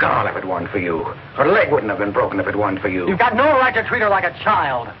wouldn't have gone if it weren't for you. Her leg wouldn't have been broken if it weren't for you. You've got no right to treat her like a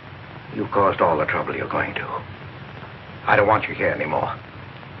child. You caused all the trouble you're going to. I don't want you here anymore.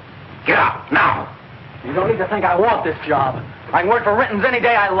 Get out, now. You don't need to think I want this job. I can work for Renton's any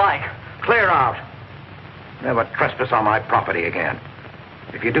day I like. Clear out. Never trespass on my property again.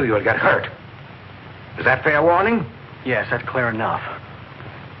 If you do, you'll get hurt. Is that fair warning? Yes, that's clear enough.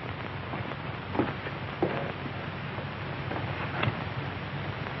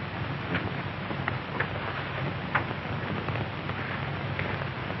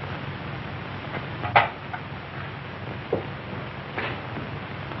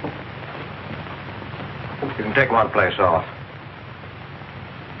 You can take one place off.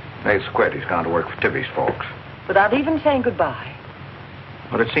 Nate's quit. He's gone to work for Tibby's folks. Without even saying goodbye.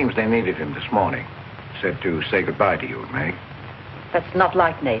 But it seems they needed him this morning. Said to say goodbye to you, Meg. That's not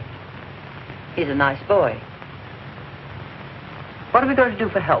like Nate. He's a nice boy. What are we going to do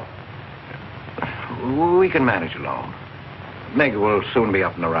for help? We can manage alone. Meg will soon be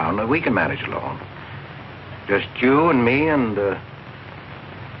up and around. We can manage alone. Just you and me and,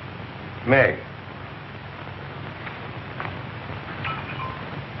 Meg.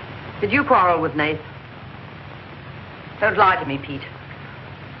 Did you quarrel with Nate? Don't lie to me, Pete.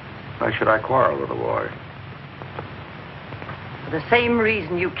 Why should I quarrel with the boy? For the same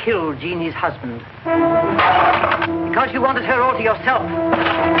reason you killed Jeannie's husband. Because you wanted her all to yourself.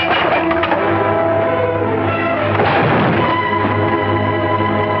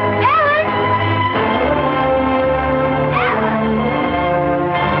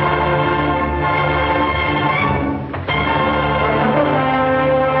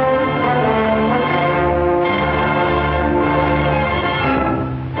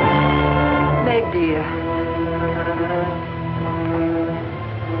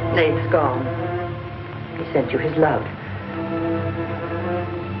 Sent you his love.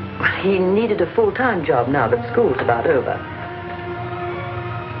 He needed a full-time job now that school's about over.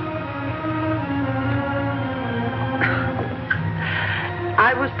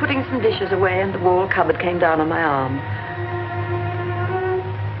 I was putting some dishes away and the wall cupboard came down on my arm.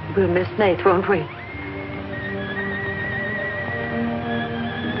 We'll miss Nate, won't we?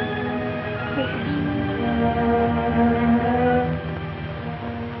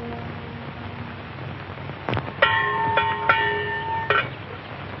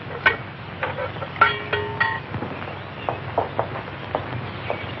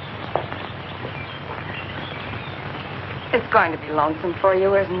 It's going to be lonesome for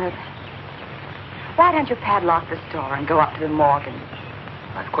you, isn't it? Why don't you padlock the store and go up to the Morgan?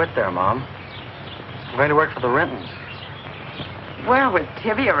 I've quit there, Mom. I'm going to work for the Rentons. Well, with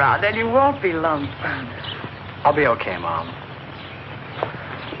Tibby around, then you won't be lonesome. I'll be okay, Mom.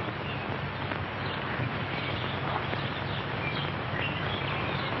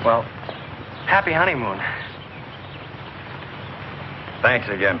 Well, happy honeymoon. Thanks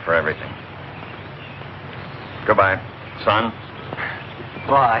again for everything. Goodbye, son.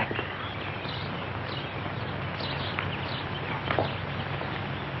 Bye.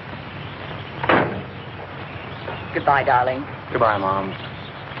 Goodbye, darling. Goodbye, Mom.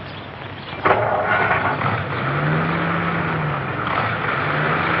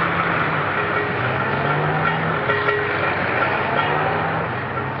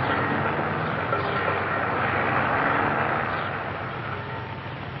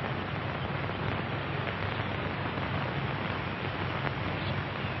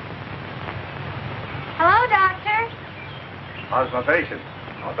 Hello, Doctor. How's my patient?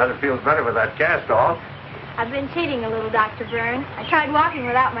 I'll bet it feels better with that cast off. I've been cheating a little, Dr. Byrne. I tried walking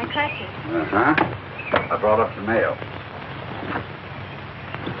without my crutches. Uh-huh. I brought up the mail.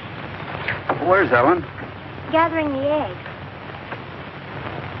 Where's Ellen? Gathering the eggs.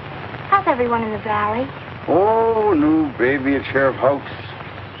 How's everyone in the valley? Oh, new baby at Sheriff Hoke's.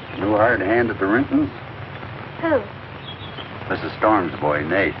 New hired hand at the Rintons. Who? Mrs. Storm's boy,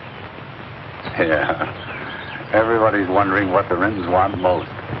 Nate. Yeah. Everybody's wondering what the Rintons want most.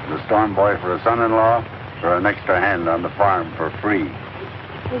 The Storm boy for a son-in-law or an extra hand on the farm for free.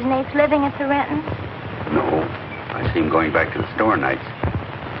 Is Nate living at the Rentons? No. I see him going back to the store nights.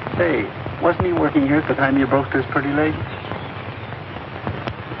 Say, wasn't he working here at the time you broke this pretty leg?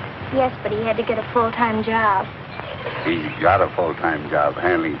 Yes, but he had to get a full-time job. He's got a full-time job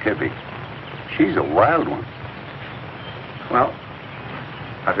handling Tippy. She's a wild one. Well,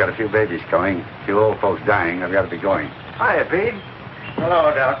 I've got a few babies coming, a few old folks dying. I've got to be going. Hiya, Pete.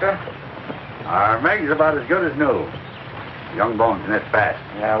 Hello, Doctor. Our Meg's about as good as new. Young bones knit fast.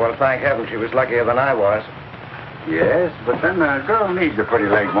 Yeah, well, thank heaven she was luckier than I was. Yes, but then a girl needs a pretty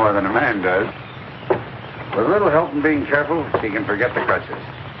leg more than a man does. With a little help and being careful, she can forget the crutches.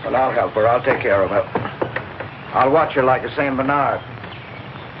 Well, I'll help her. I'll take care of her. I'll watch her like a St. Bernard.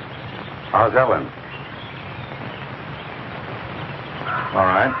 How's Ellen? All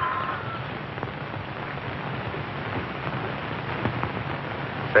right.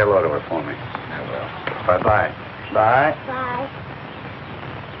 Say hello to her for me. I will. Bye-bye. Bye. Bye.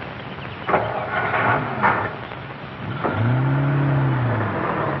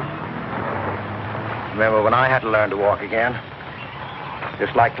 Remember when I had to learn to walk again?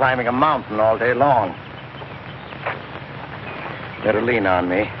 Just like climbing a mountain all day long. Better lean on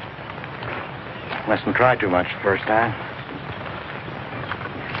me. Mustn't try too much the first time.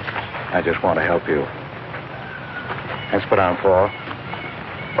 I just want to help you. That's what I'm for.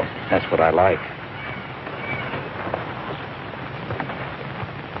 That's what I like.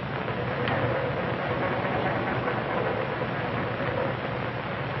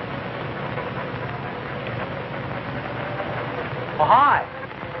 Oh, hi.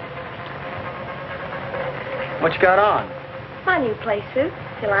 What you got on? My new play suit.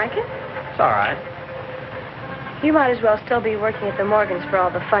 You like it? It's all right. You might as well still be working at the Morgans for all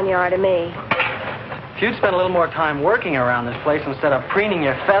the fun you are to me. If you'd spent a little more time working around this place instead of preening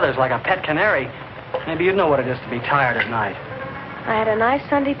your feathers like a pet canary, maybe you'd know what it is to be tired at night. I had a nice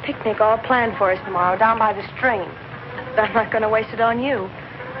Sunday picnic all planned for us tomorrow down by the stream. But I'm not going to waste it on you.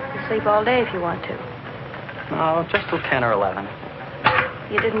 You sleep all day if you want to. No, just till 10 or 11.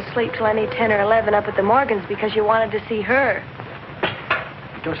 You didn't sleep till any 10 or 11 up at the Morgans because you wanted to see her.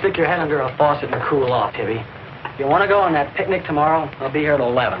 Don't stick your head under a faucet and cool off, Tibby. If you want to go on that picnic tomorrow, I'll be here at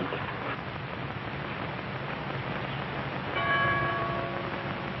 11.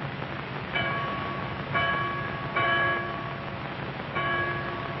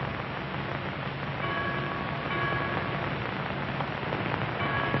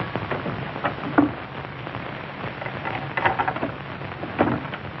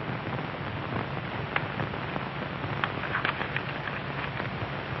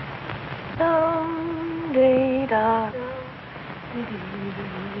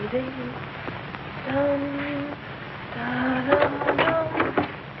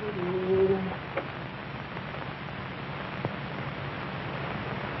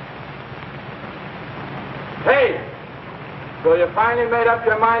 Hey! So you finally made up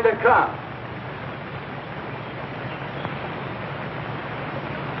your mind to come?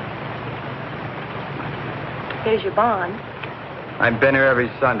 Here's your bond. I've been here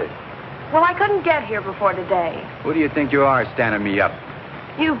every Sunday. Well, I couldn't get here before today. Who do you think you are standing me up?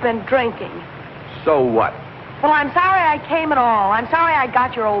 You've been drinking. So what? Well, I'm sorry I came at all. I'm sorry I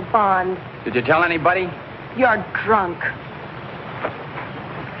got your old bond. Did you tell anybody? You're drunk.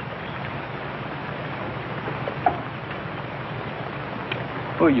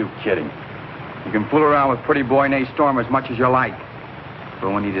 Who are you kidding? You can fool around with pretty boy Nate Storm as much as you like.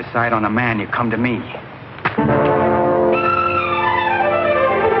 But when you decide on a man, you come to me.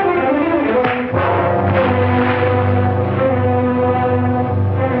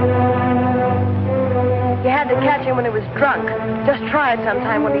 You had to catch him when he was drunk. Just try it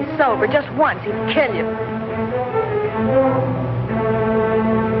sometime when he's sober. Just once, he'd kill you.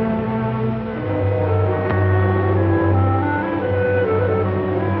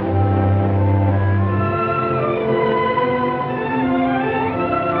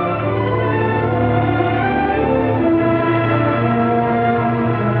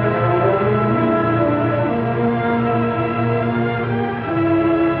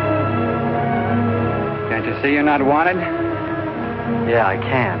 See you're not wanted? Yeah, I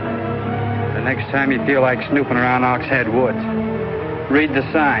can. The next time you feel like snooping around Oxhead Woods, read the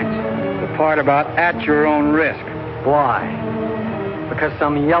signs. The part about at your own risk. Why? Because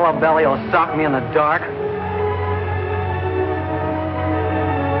some yellow belly will sock me in the dark?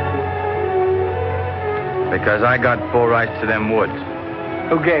 Because I got full rights to them woods.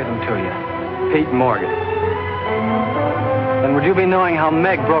 Who gave them to you? Pete Morgan. Then would you be knowing how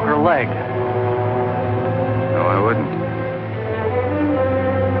Meg broke her leg? No, I wouldn't.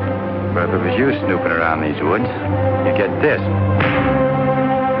 But if it was you snooping around these woods, you'd get this.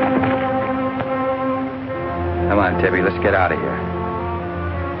 Come on, Tibby, let's get out of here.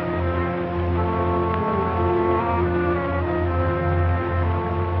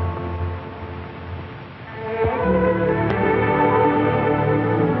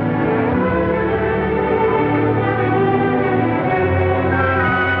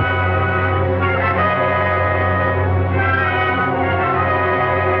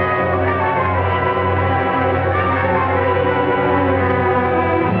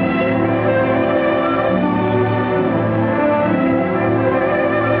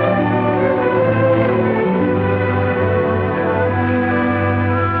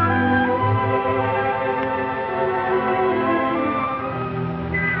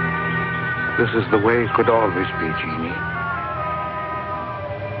 This is the way it could always be, Jeannie.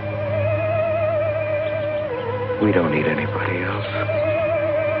 We don't need anybody else.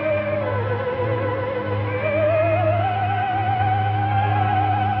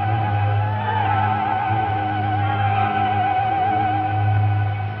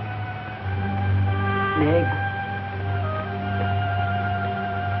 Meg.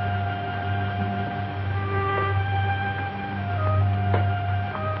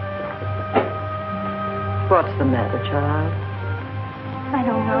 What's the matter, child? I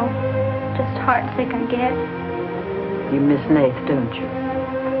don't know. Just heartsick, I guess. You miss Nath, don't you?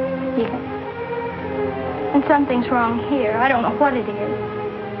 Yes. And something's wrong here. I don't know what it is.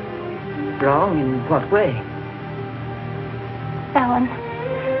 Wrong in what way? Ellen,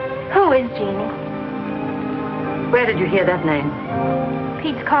 who is Jeannie? Where did you hear that name?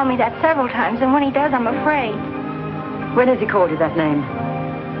 Pete's called me that several times, and when he does, I'm afraid. When has he called you that name?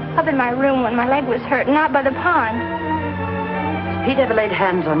 Up in my room when my leg was hurt, not by the pond. Has Pete ever laid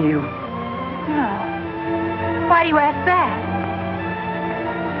hands on you? No. Why do you ask that?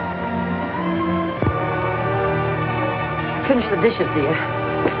 Finish the dishes, dear.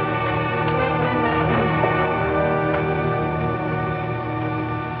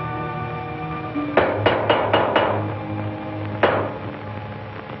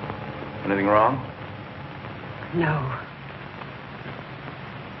 Anything wrong? No.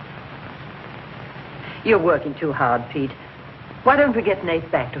 You're working too hard, Pete. Why don't we get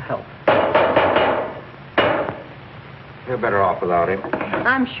Nate back to help? You're better off without him.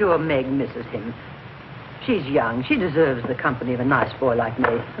 I'm sure Meg misses him. She's young. She deserves the company of a nice boy like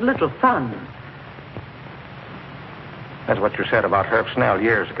Nate. A little fun. That's what you said about Herb Snell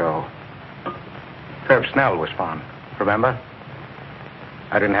years ago. Herb Snell was fun, remember?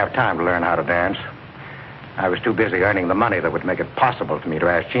 I didn't have time to learn how to dance. I was too busy earning the money that would make it possible for me to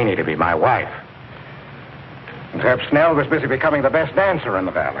ask Jeannie to be my wife. And Herb Snell was busy becoming the best dancer in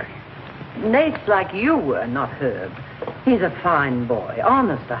the valley. Nate's like you were, not Herb. He's a fine boy,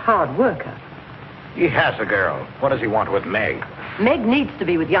 honest, a hard worker. He has a girl. What does he want with Meg? Meg needs to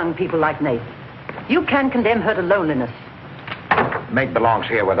be with young people like Nate. You can't condemn her to loneliness. Meg belongs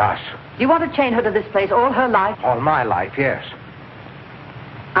here with us. Do you want to chain her to this place all her life? All my life, yes.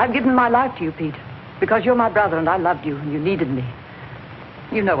 I've given my life to you, Pete, because you're my brother and I loved you and you needed me.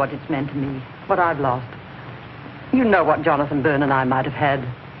 You know what it's meant to me, what I've lost. You know what Jonathan Byrne and I might have had.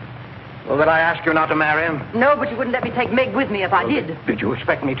 Well, did I ask you not to marry him? No, but you wouldn't let me take Meg with me if I did. Did you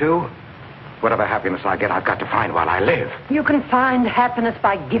expect me to? Whatever happiness I get, I've got to find while I live. You can find happiness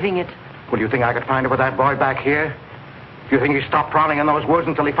by giving it. Well, you think I could find it with that boy back here? Do you think he stopped prowling in those woods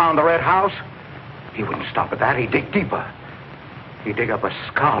until he found the red house? He wouldn't stop at that. He'd dig deeper. He'd dig up a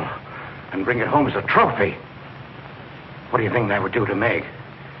skull and bring it home as a trophy. What do you think that would do to Meg?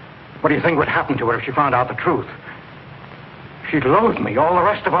 What do you think would happen to her if she found out the truth? She'd loathe me all the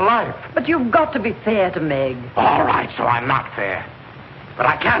rest of her life. But you've got to be fair to Meg. All right, so I'm not fair. But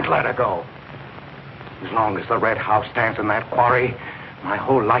I can't let her go. As long as the red house stands in that quarry, my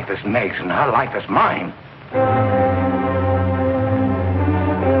whole life is Meg's and her life is mine.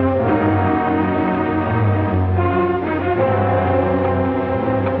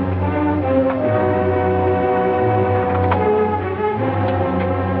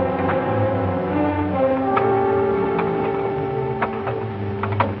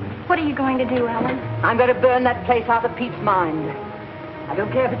 What are you going to do, Ellen? I'm going to burn that place out of Pete's mind. I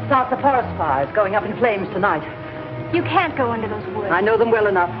don't care if it starts a forest fire. It's going up in flames tonight. You can't go into those woods. I know them well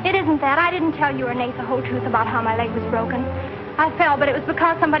enough. It isn't that. I didn't tell you or Nate the whole truth about how my leg was broken. I fell, but it was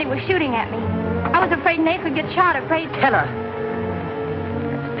because somebody was shooting at me. I was afraid Nate would get shot, afraid... Tell her.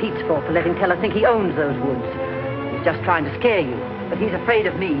 That's Pete's fault for letting Teller think he owns those woods. He's just trying to scare you, but he's afraid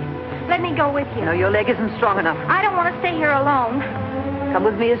of me. Let me go with you. No, your leg isn't strong enough. I don't want to stay here alone. Come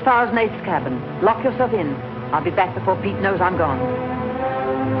with me as far as Nate's cabin. Lock yourself in. I'll be back before Pete knows I'm gone.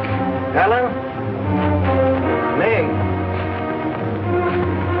 Ellen? Meg?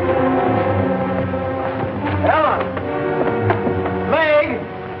 Ellen! Meg!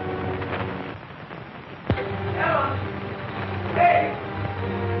 Ellen! Meg!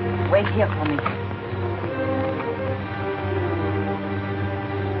 Wait here for me.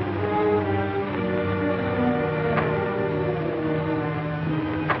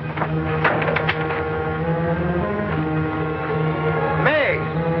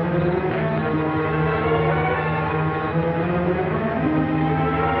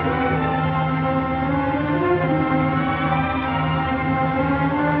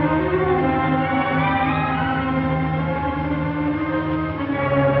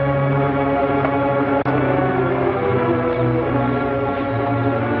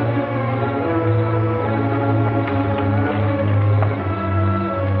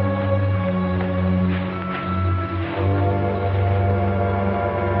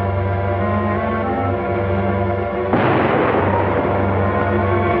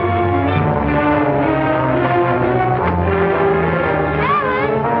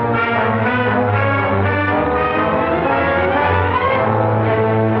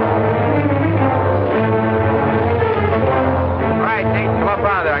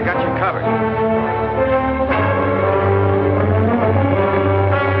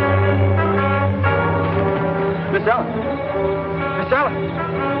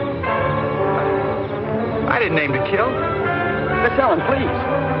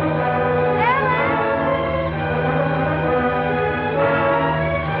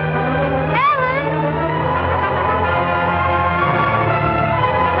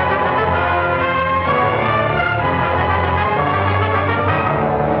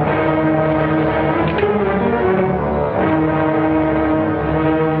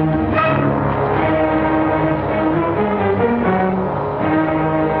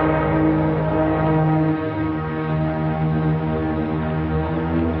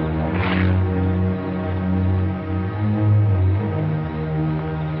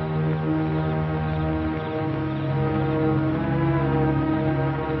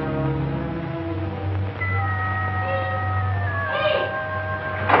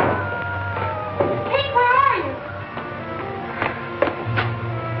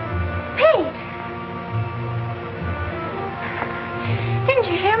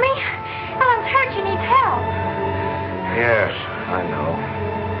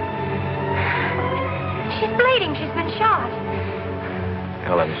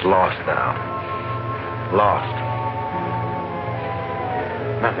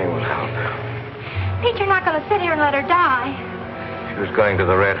 Going to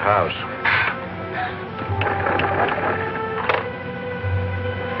the red house.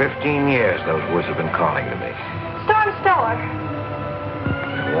 15 years those woods have been calling to me. Storm Stower.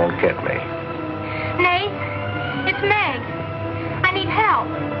 It won't get me. Nate, it's Meg. I need help.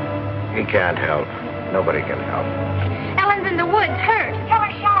 He can't help. Nobody can help. Ellen's in the woods, hurt.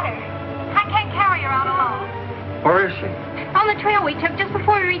 Teller shot her. I can't carry her out alone. Where is she? On the trail we took just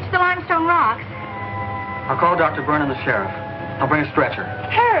before we reached the limestone rocks. I'll call Dr. Byrne and the sheriff. I'll bring a stretcher.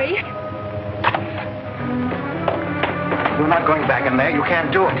 Hurry. You're not going back in there. You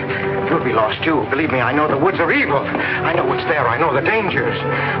can't do it. You'll be lost, too. Believe me, I know the woods are evil. I know what's there. I know the dangers.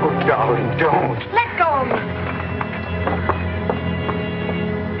 Oh, darling, don't. Let go of me.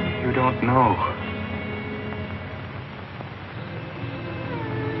 You don't know.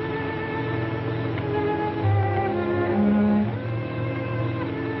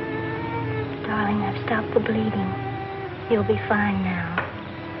 Darling, I've stopped the bleeding. You'll be fine now.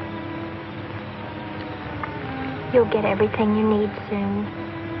 You'll get everything you need soon.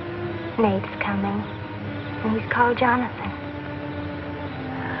 Nate's coming. And he's called Jonathan.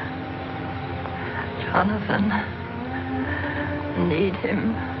 Jonathan. Need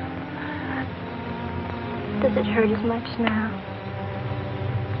him. Does it hurt as much now?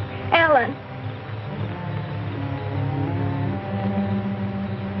 Ellen.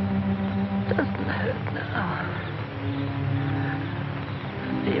 Doesn't hurt now.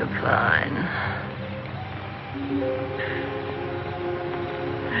 You're fine.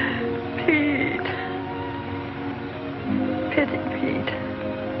 Pete. Pity Pete.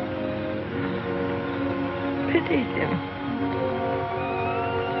 Pity him.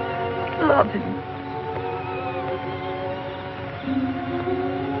 Love him.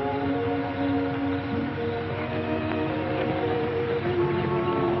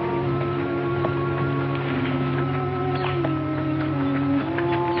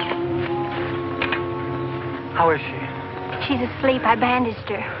 How is she? She's asleep. I bandaged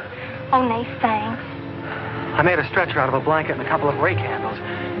her. Oh, Nath, thanks. I made a stretcher out of a blanket and a couple of rake handles.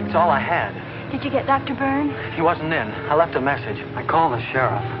 It's all I had. Did you get Dr. Byrne? He wasn't in. I left a message. I called the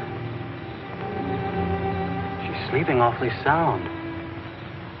sheriff. She's sleeping awfully sound.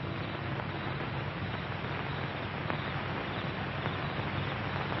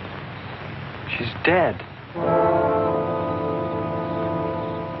 She's dead.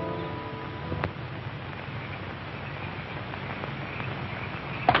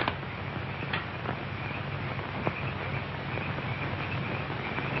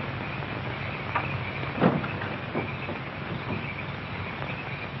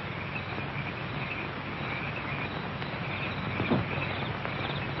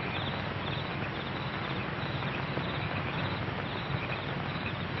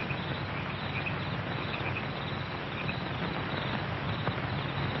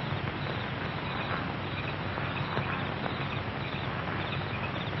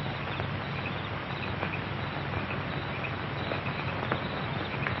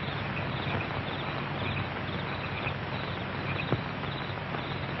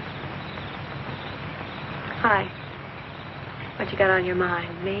 Hi. What you got on your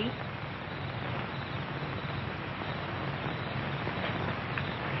mind? Me?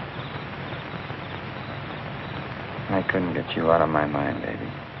 I couldn't get you out of my mind,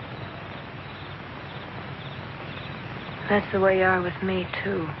 baby. That's the way you are with me,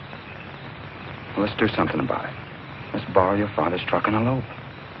 too. Well, let's do something about it. Let's borrow your father's truck and elope.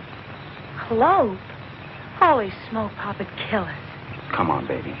 Elope? Holy smoke, Pop, it'd kill us. Come on,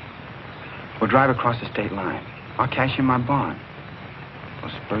 baby. We'll drive across the state line. I'll cash in my bond.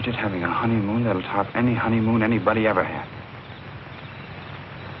 We'll splurge it having a honeymoon that'll top any honeymoon anybody ever had.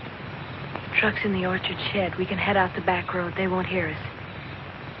 Truck's in the orchard shed. We can head out the back road. They won't hear us.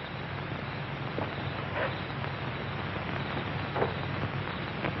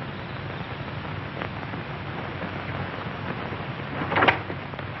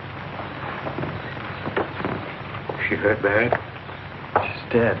 She hurt bad? She's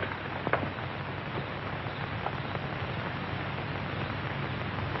dead.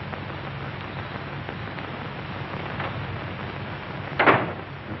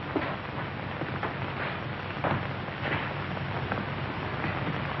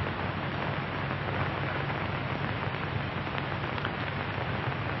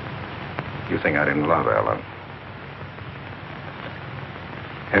 You think I didn't love Ellen?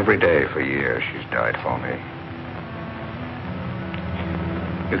 Every day for years she's died for me.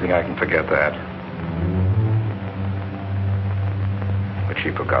 You think I can forget that? But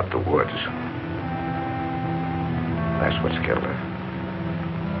she forgot the woods. That's what's killed her.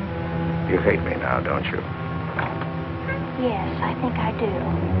 You hate me now, don't you? Yes, I think I do.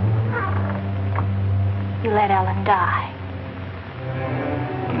 You let Ellen die.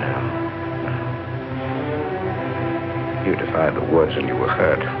 No. You defied the woods and you were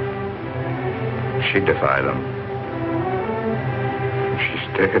hurt. She defied them. She's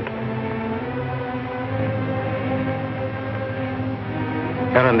dead.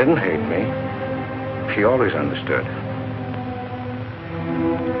 Ellen didn't hate me. She always understood.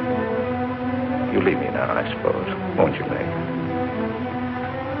 You leave me now, I suppose. Won't you, Meg?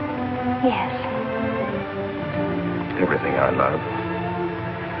 Yes. Everything I love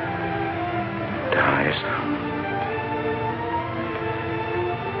dies.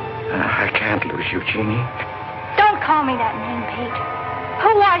 I can't lose you, Jeannie. Don't call me that name, Pete.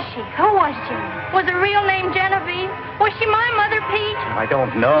 Who was she? Who was Jeannie? Was her real name Genevieve? Was she my mother, Pete? I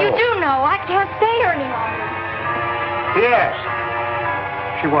don't know. You do know. I can't stay here any longer. Yes.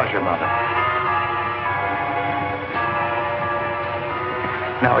 She was your mother.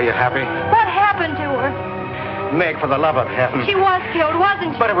 Now, are you happy? What happened to her? Meg, for the love of heaven. She was killed,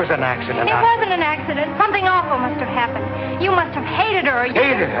 wasn't she? But it was an accident. It wasn't an accident. Something awful must have happened. You must have hated her.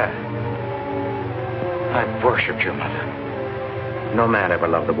 Hated her? I've worshipped your mother. No man ever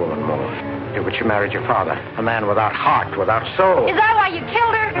loved a woman more. But you married your father, a man without heart, without soul. Is that why you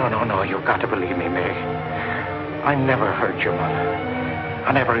killed her? No, you've got to believe me, Meg. I never hurt your mother.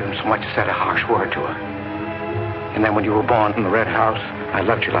 I never even so much said a harsh word to her. And then when you were born in the Red House, I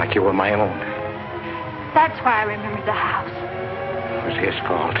loved you like you were my own. That's why I remembered the house. It was his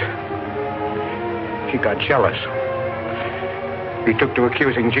fault. He got jealous. He took to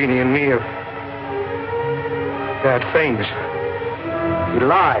accusing Jeannie and me of bad things. He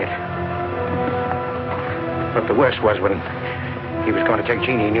lied. But the worst was when he was going to take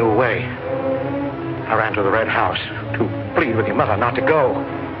Jeannie and you away. I ran to the Red House to plead with your mother not to go.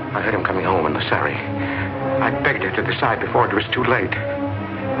 I heard him coming home in the surrey. I begged her to decide before it was too late.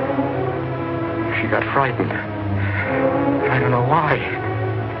 She got frightened. I don't know why.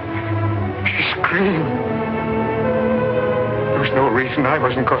 She screamed. There was no reason I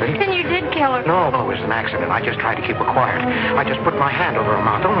wasn't going. Then you did kill her. No, it was an accident. I just tried to keep her quiet. I just put my hand over her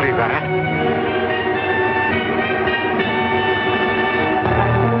mouth. Only that.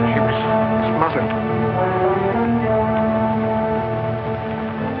 She was smothered.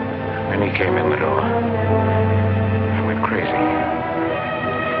 Then he came in the door. I went crazy.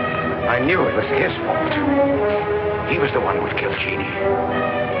 I knew it was his fault. He was the one who had killed Jeannie.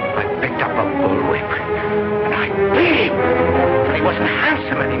 I picked up a bullwhip, and I beat him until he wasn't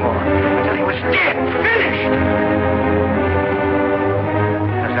handsome anymore, until he was dead, finished.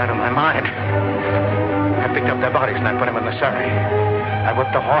 I was out of my mind. I picked up their bodies and I put them in the surrey. I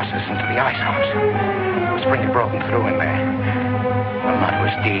whipped the horses into the ice house. It was pretty broken through in there. The mud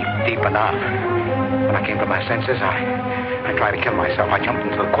was deep, deep enough. When I came to my senses, I tried to kill myself. I jumped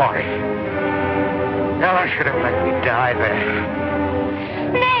into the quarry. Ella should have let me die there.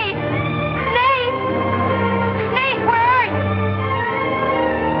 Nate! Nate! Nate, where are you?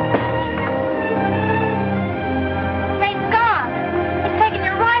 Nate's gone. He's taken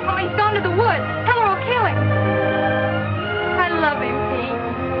your rifle. He's gone to the woods. Heller will kill him. I love him, Pete.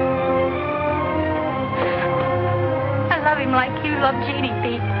 I love him like you love Jeannie,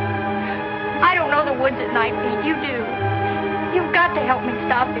 Pete. I don't know the woods at night, Pete. You do. You've got to help me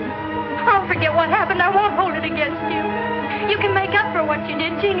stop him. I'll forget what happened. I won't hold it against you. You can make up for what you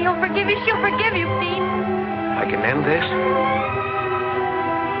did. Jeannie will forgive you. She'll forgive you, Pete. I can end this.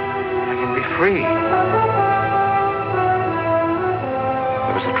 I can be free.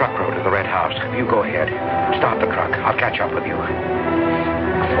 There was a truck road to the Red House. You go ahead. Stop the truck. I'll catch up with you.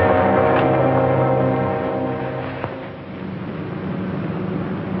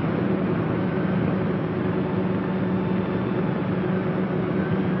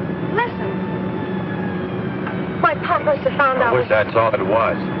 Must have found out. I wish that's all it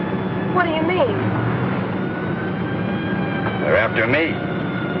was. What do you mean? They're after me.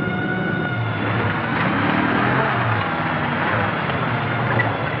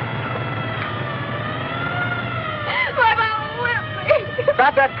 My mom whipped me.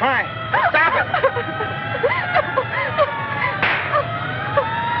 Stop that crying. Stop it.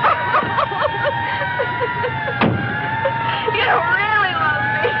 You don't really love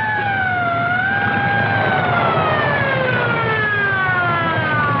me.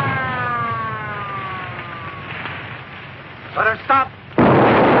 Let her stop.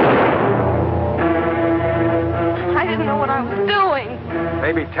 I didn't know what I was doing.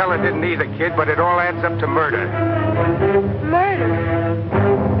 Maybe tell her didn't either, kid, but it all adds up to murder. Murder.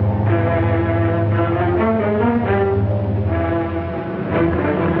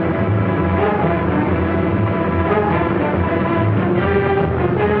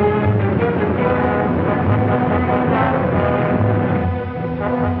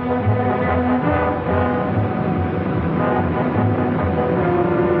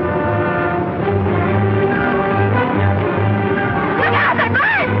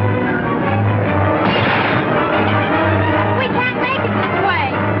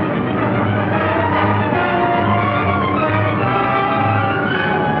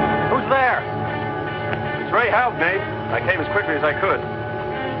 As I could.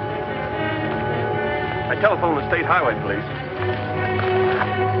 I telephoned the state highway police.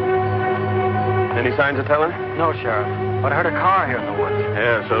 Any signs of telling? No, Sheriff. But I heard a car here in the woods.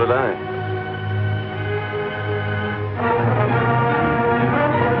 Yeah, so did I.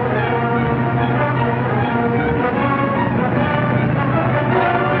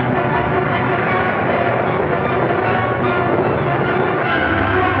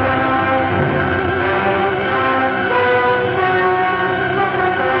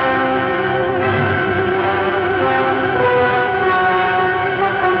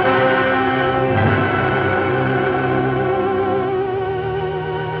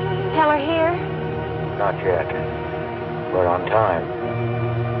 Not yet. We're on time.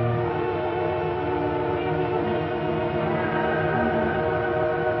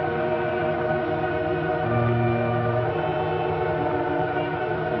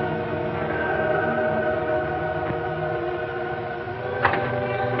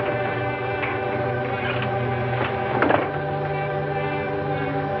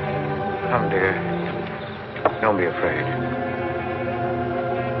 Come, dear. Don't be afraid.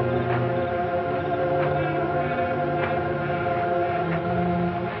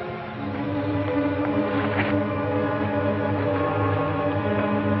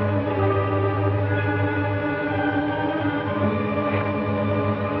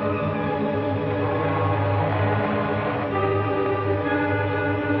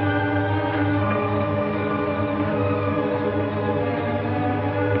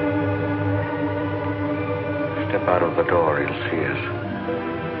 Step out of the door, he'll see us.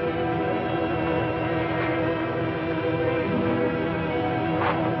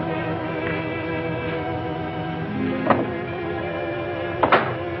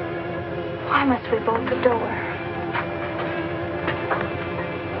 Why must we bolt the door?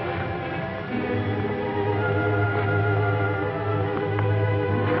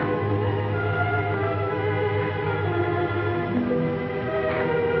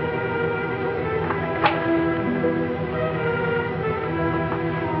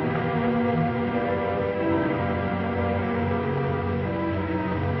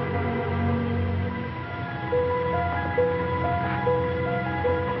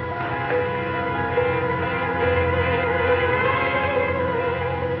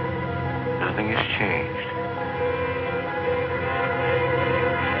 Nothing has changed.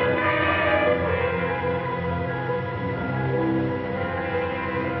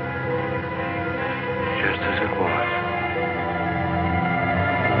 Just as it was.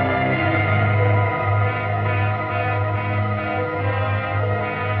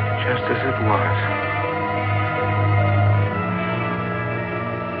 Just as it was.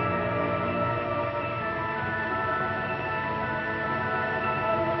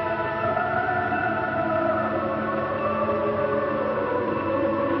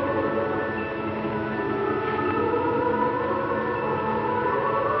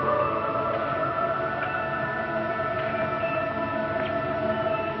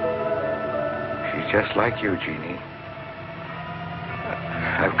 Just like you, Jeannie.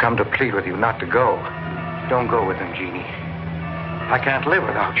 I've come to plead with you not to go. Don't go with him, Jeannie. I can't live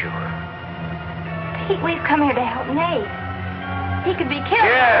without you. Pete, we've come here to help Nate. He could be killed.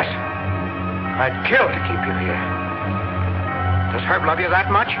 Yes! I'd kill to keep you here. Does Herb love you that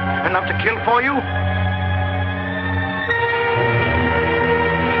much? Enough to kill for you?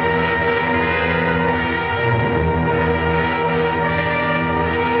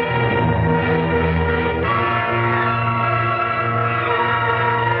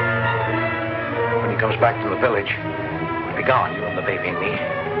 Comes back from the village, we'll be gone, you and the baby and me.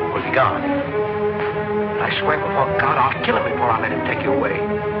 We'll be gone. I swear before God, I'll kill him before I let him take you away.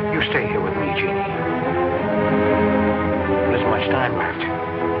 You stay here with me, Jeannie. There isn't much time left.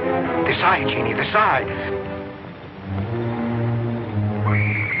 Decide, Jeannie, decide.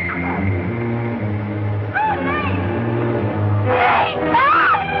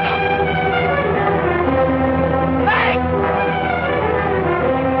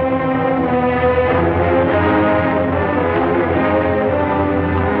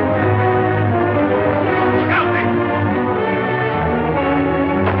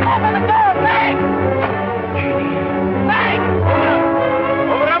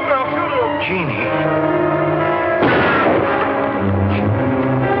 Jeannie.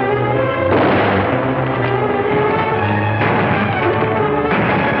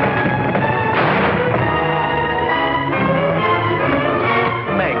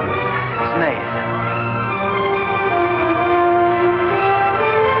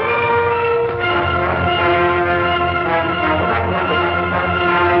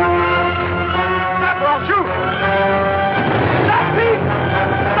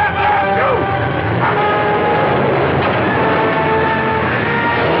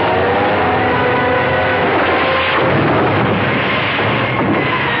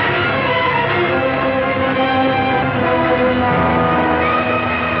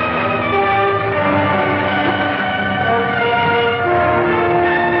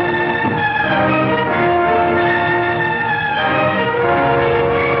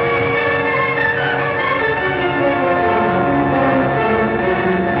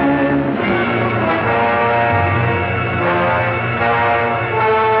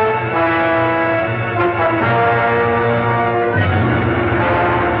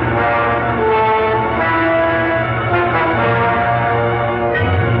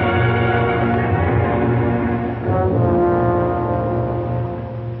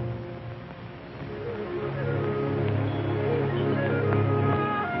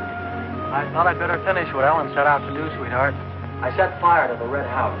 I thought I'd better finish what Ellen set out to do, sweetheart. I set fire to the red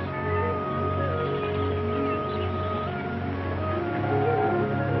house.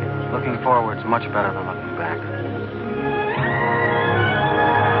 Looking forward's much better than looking back.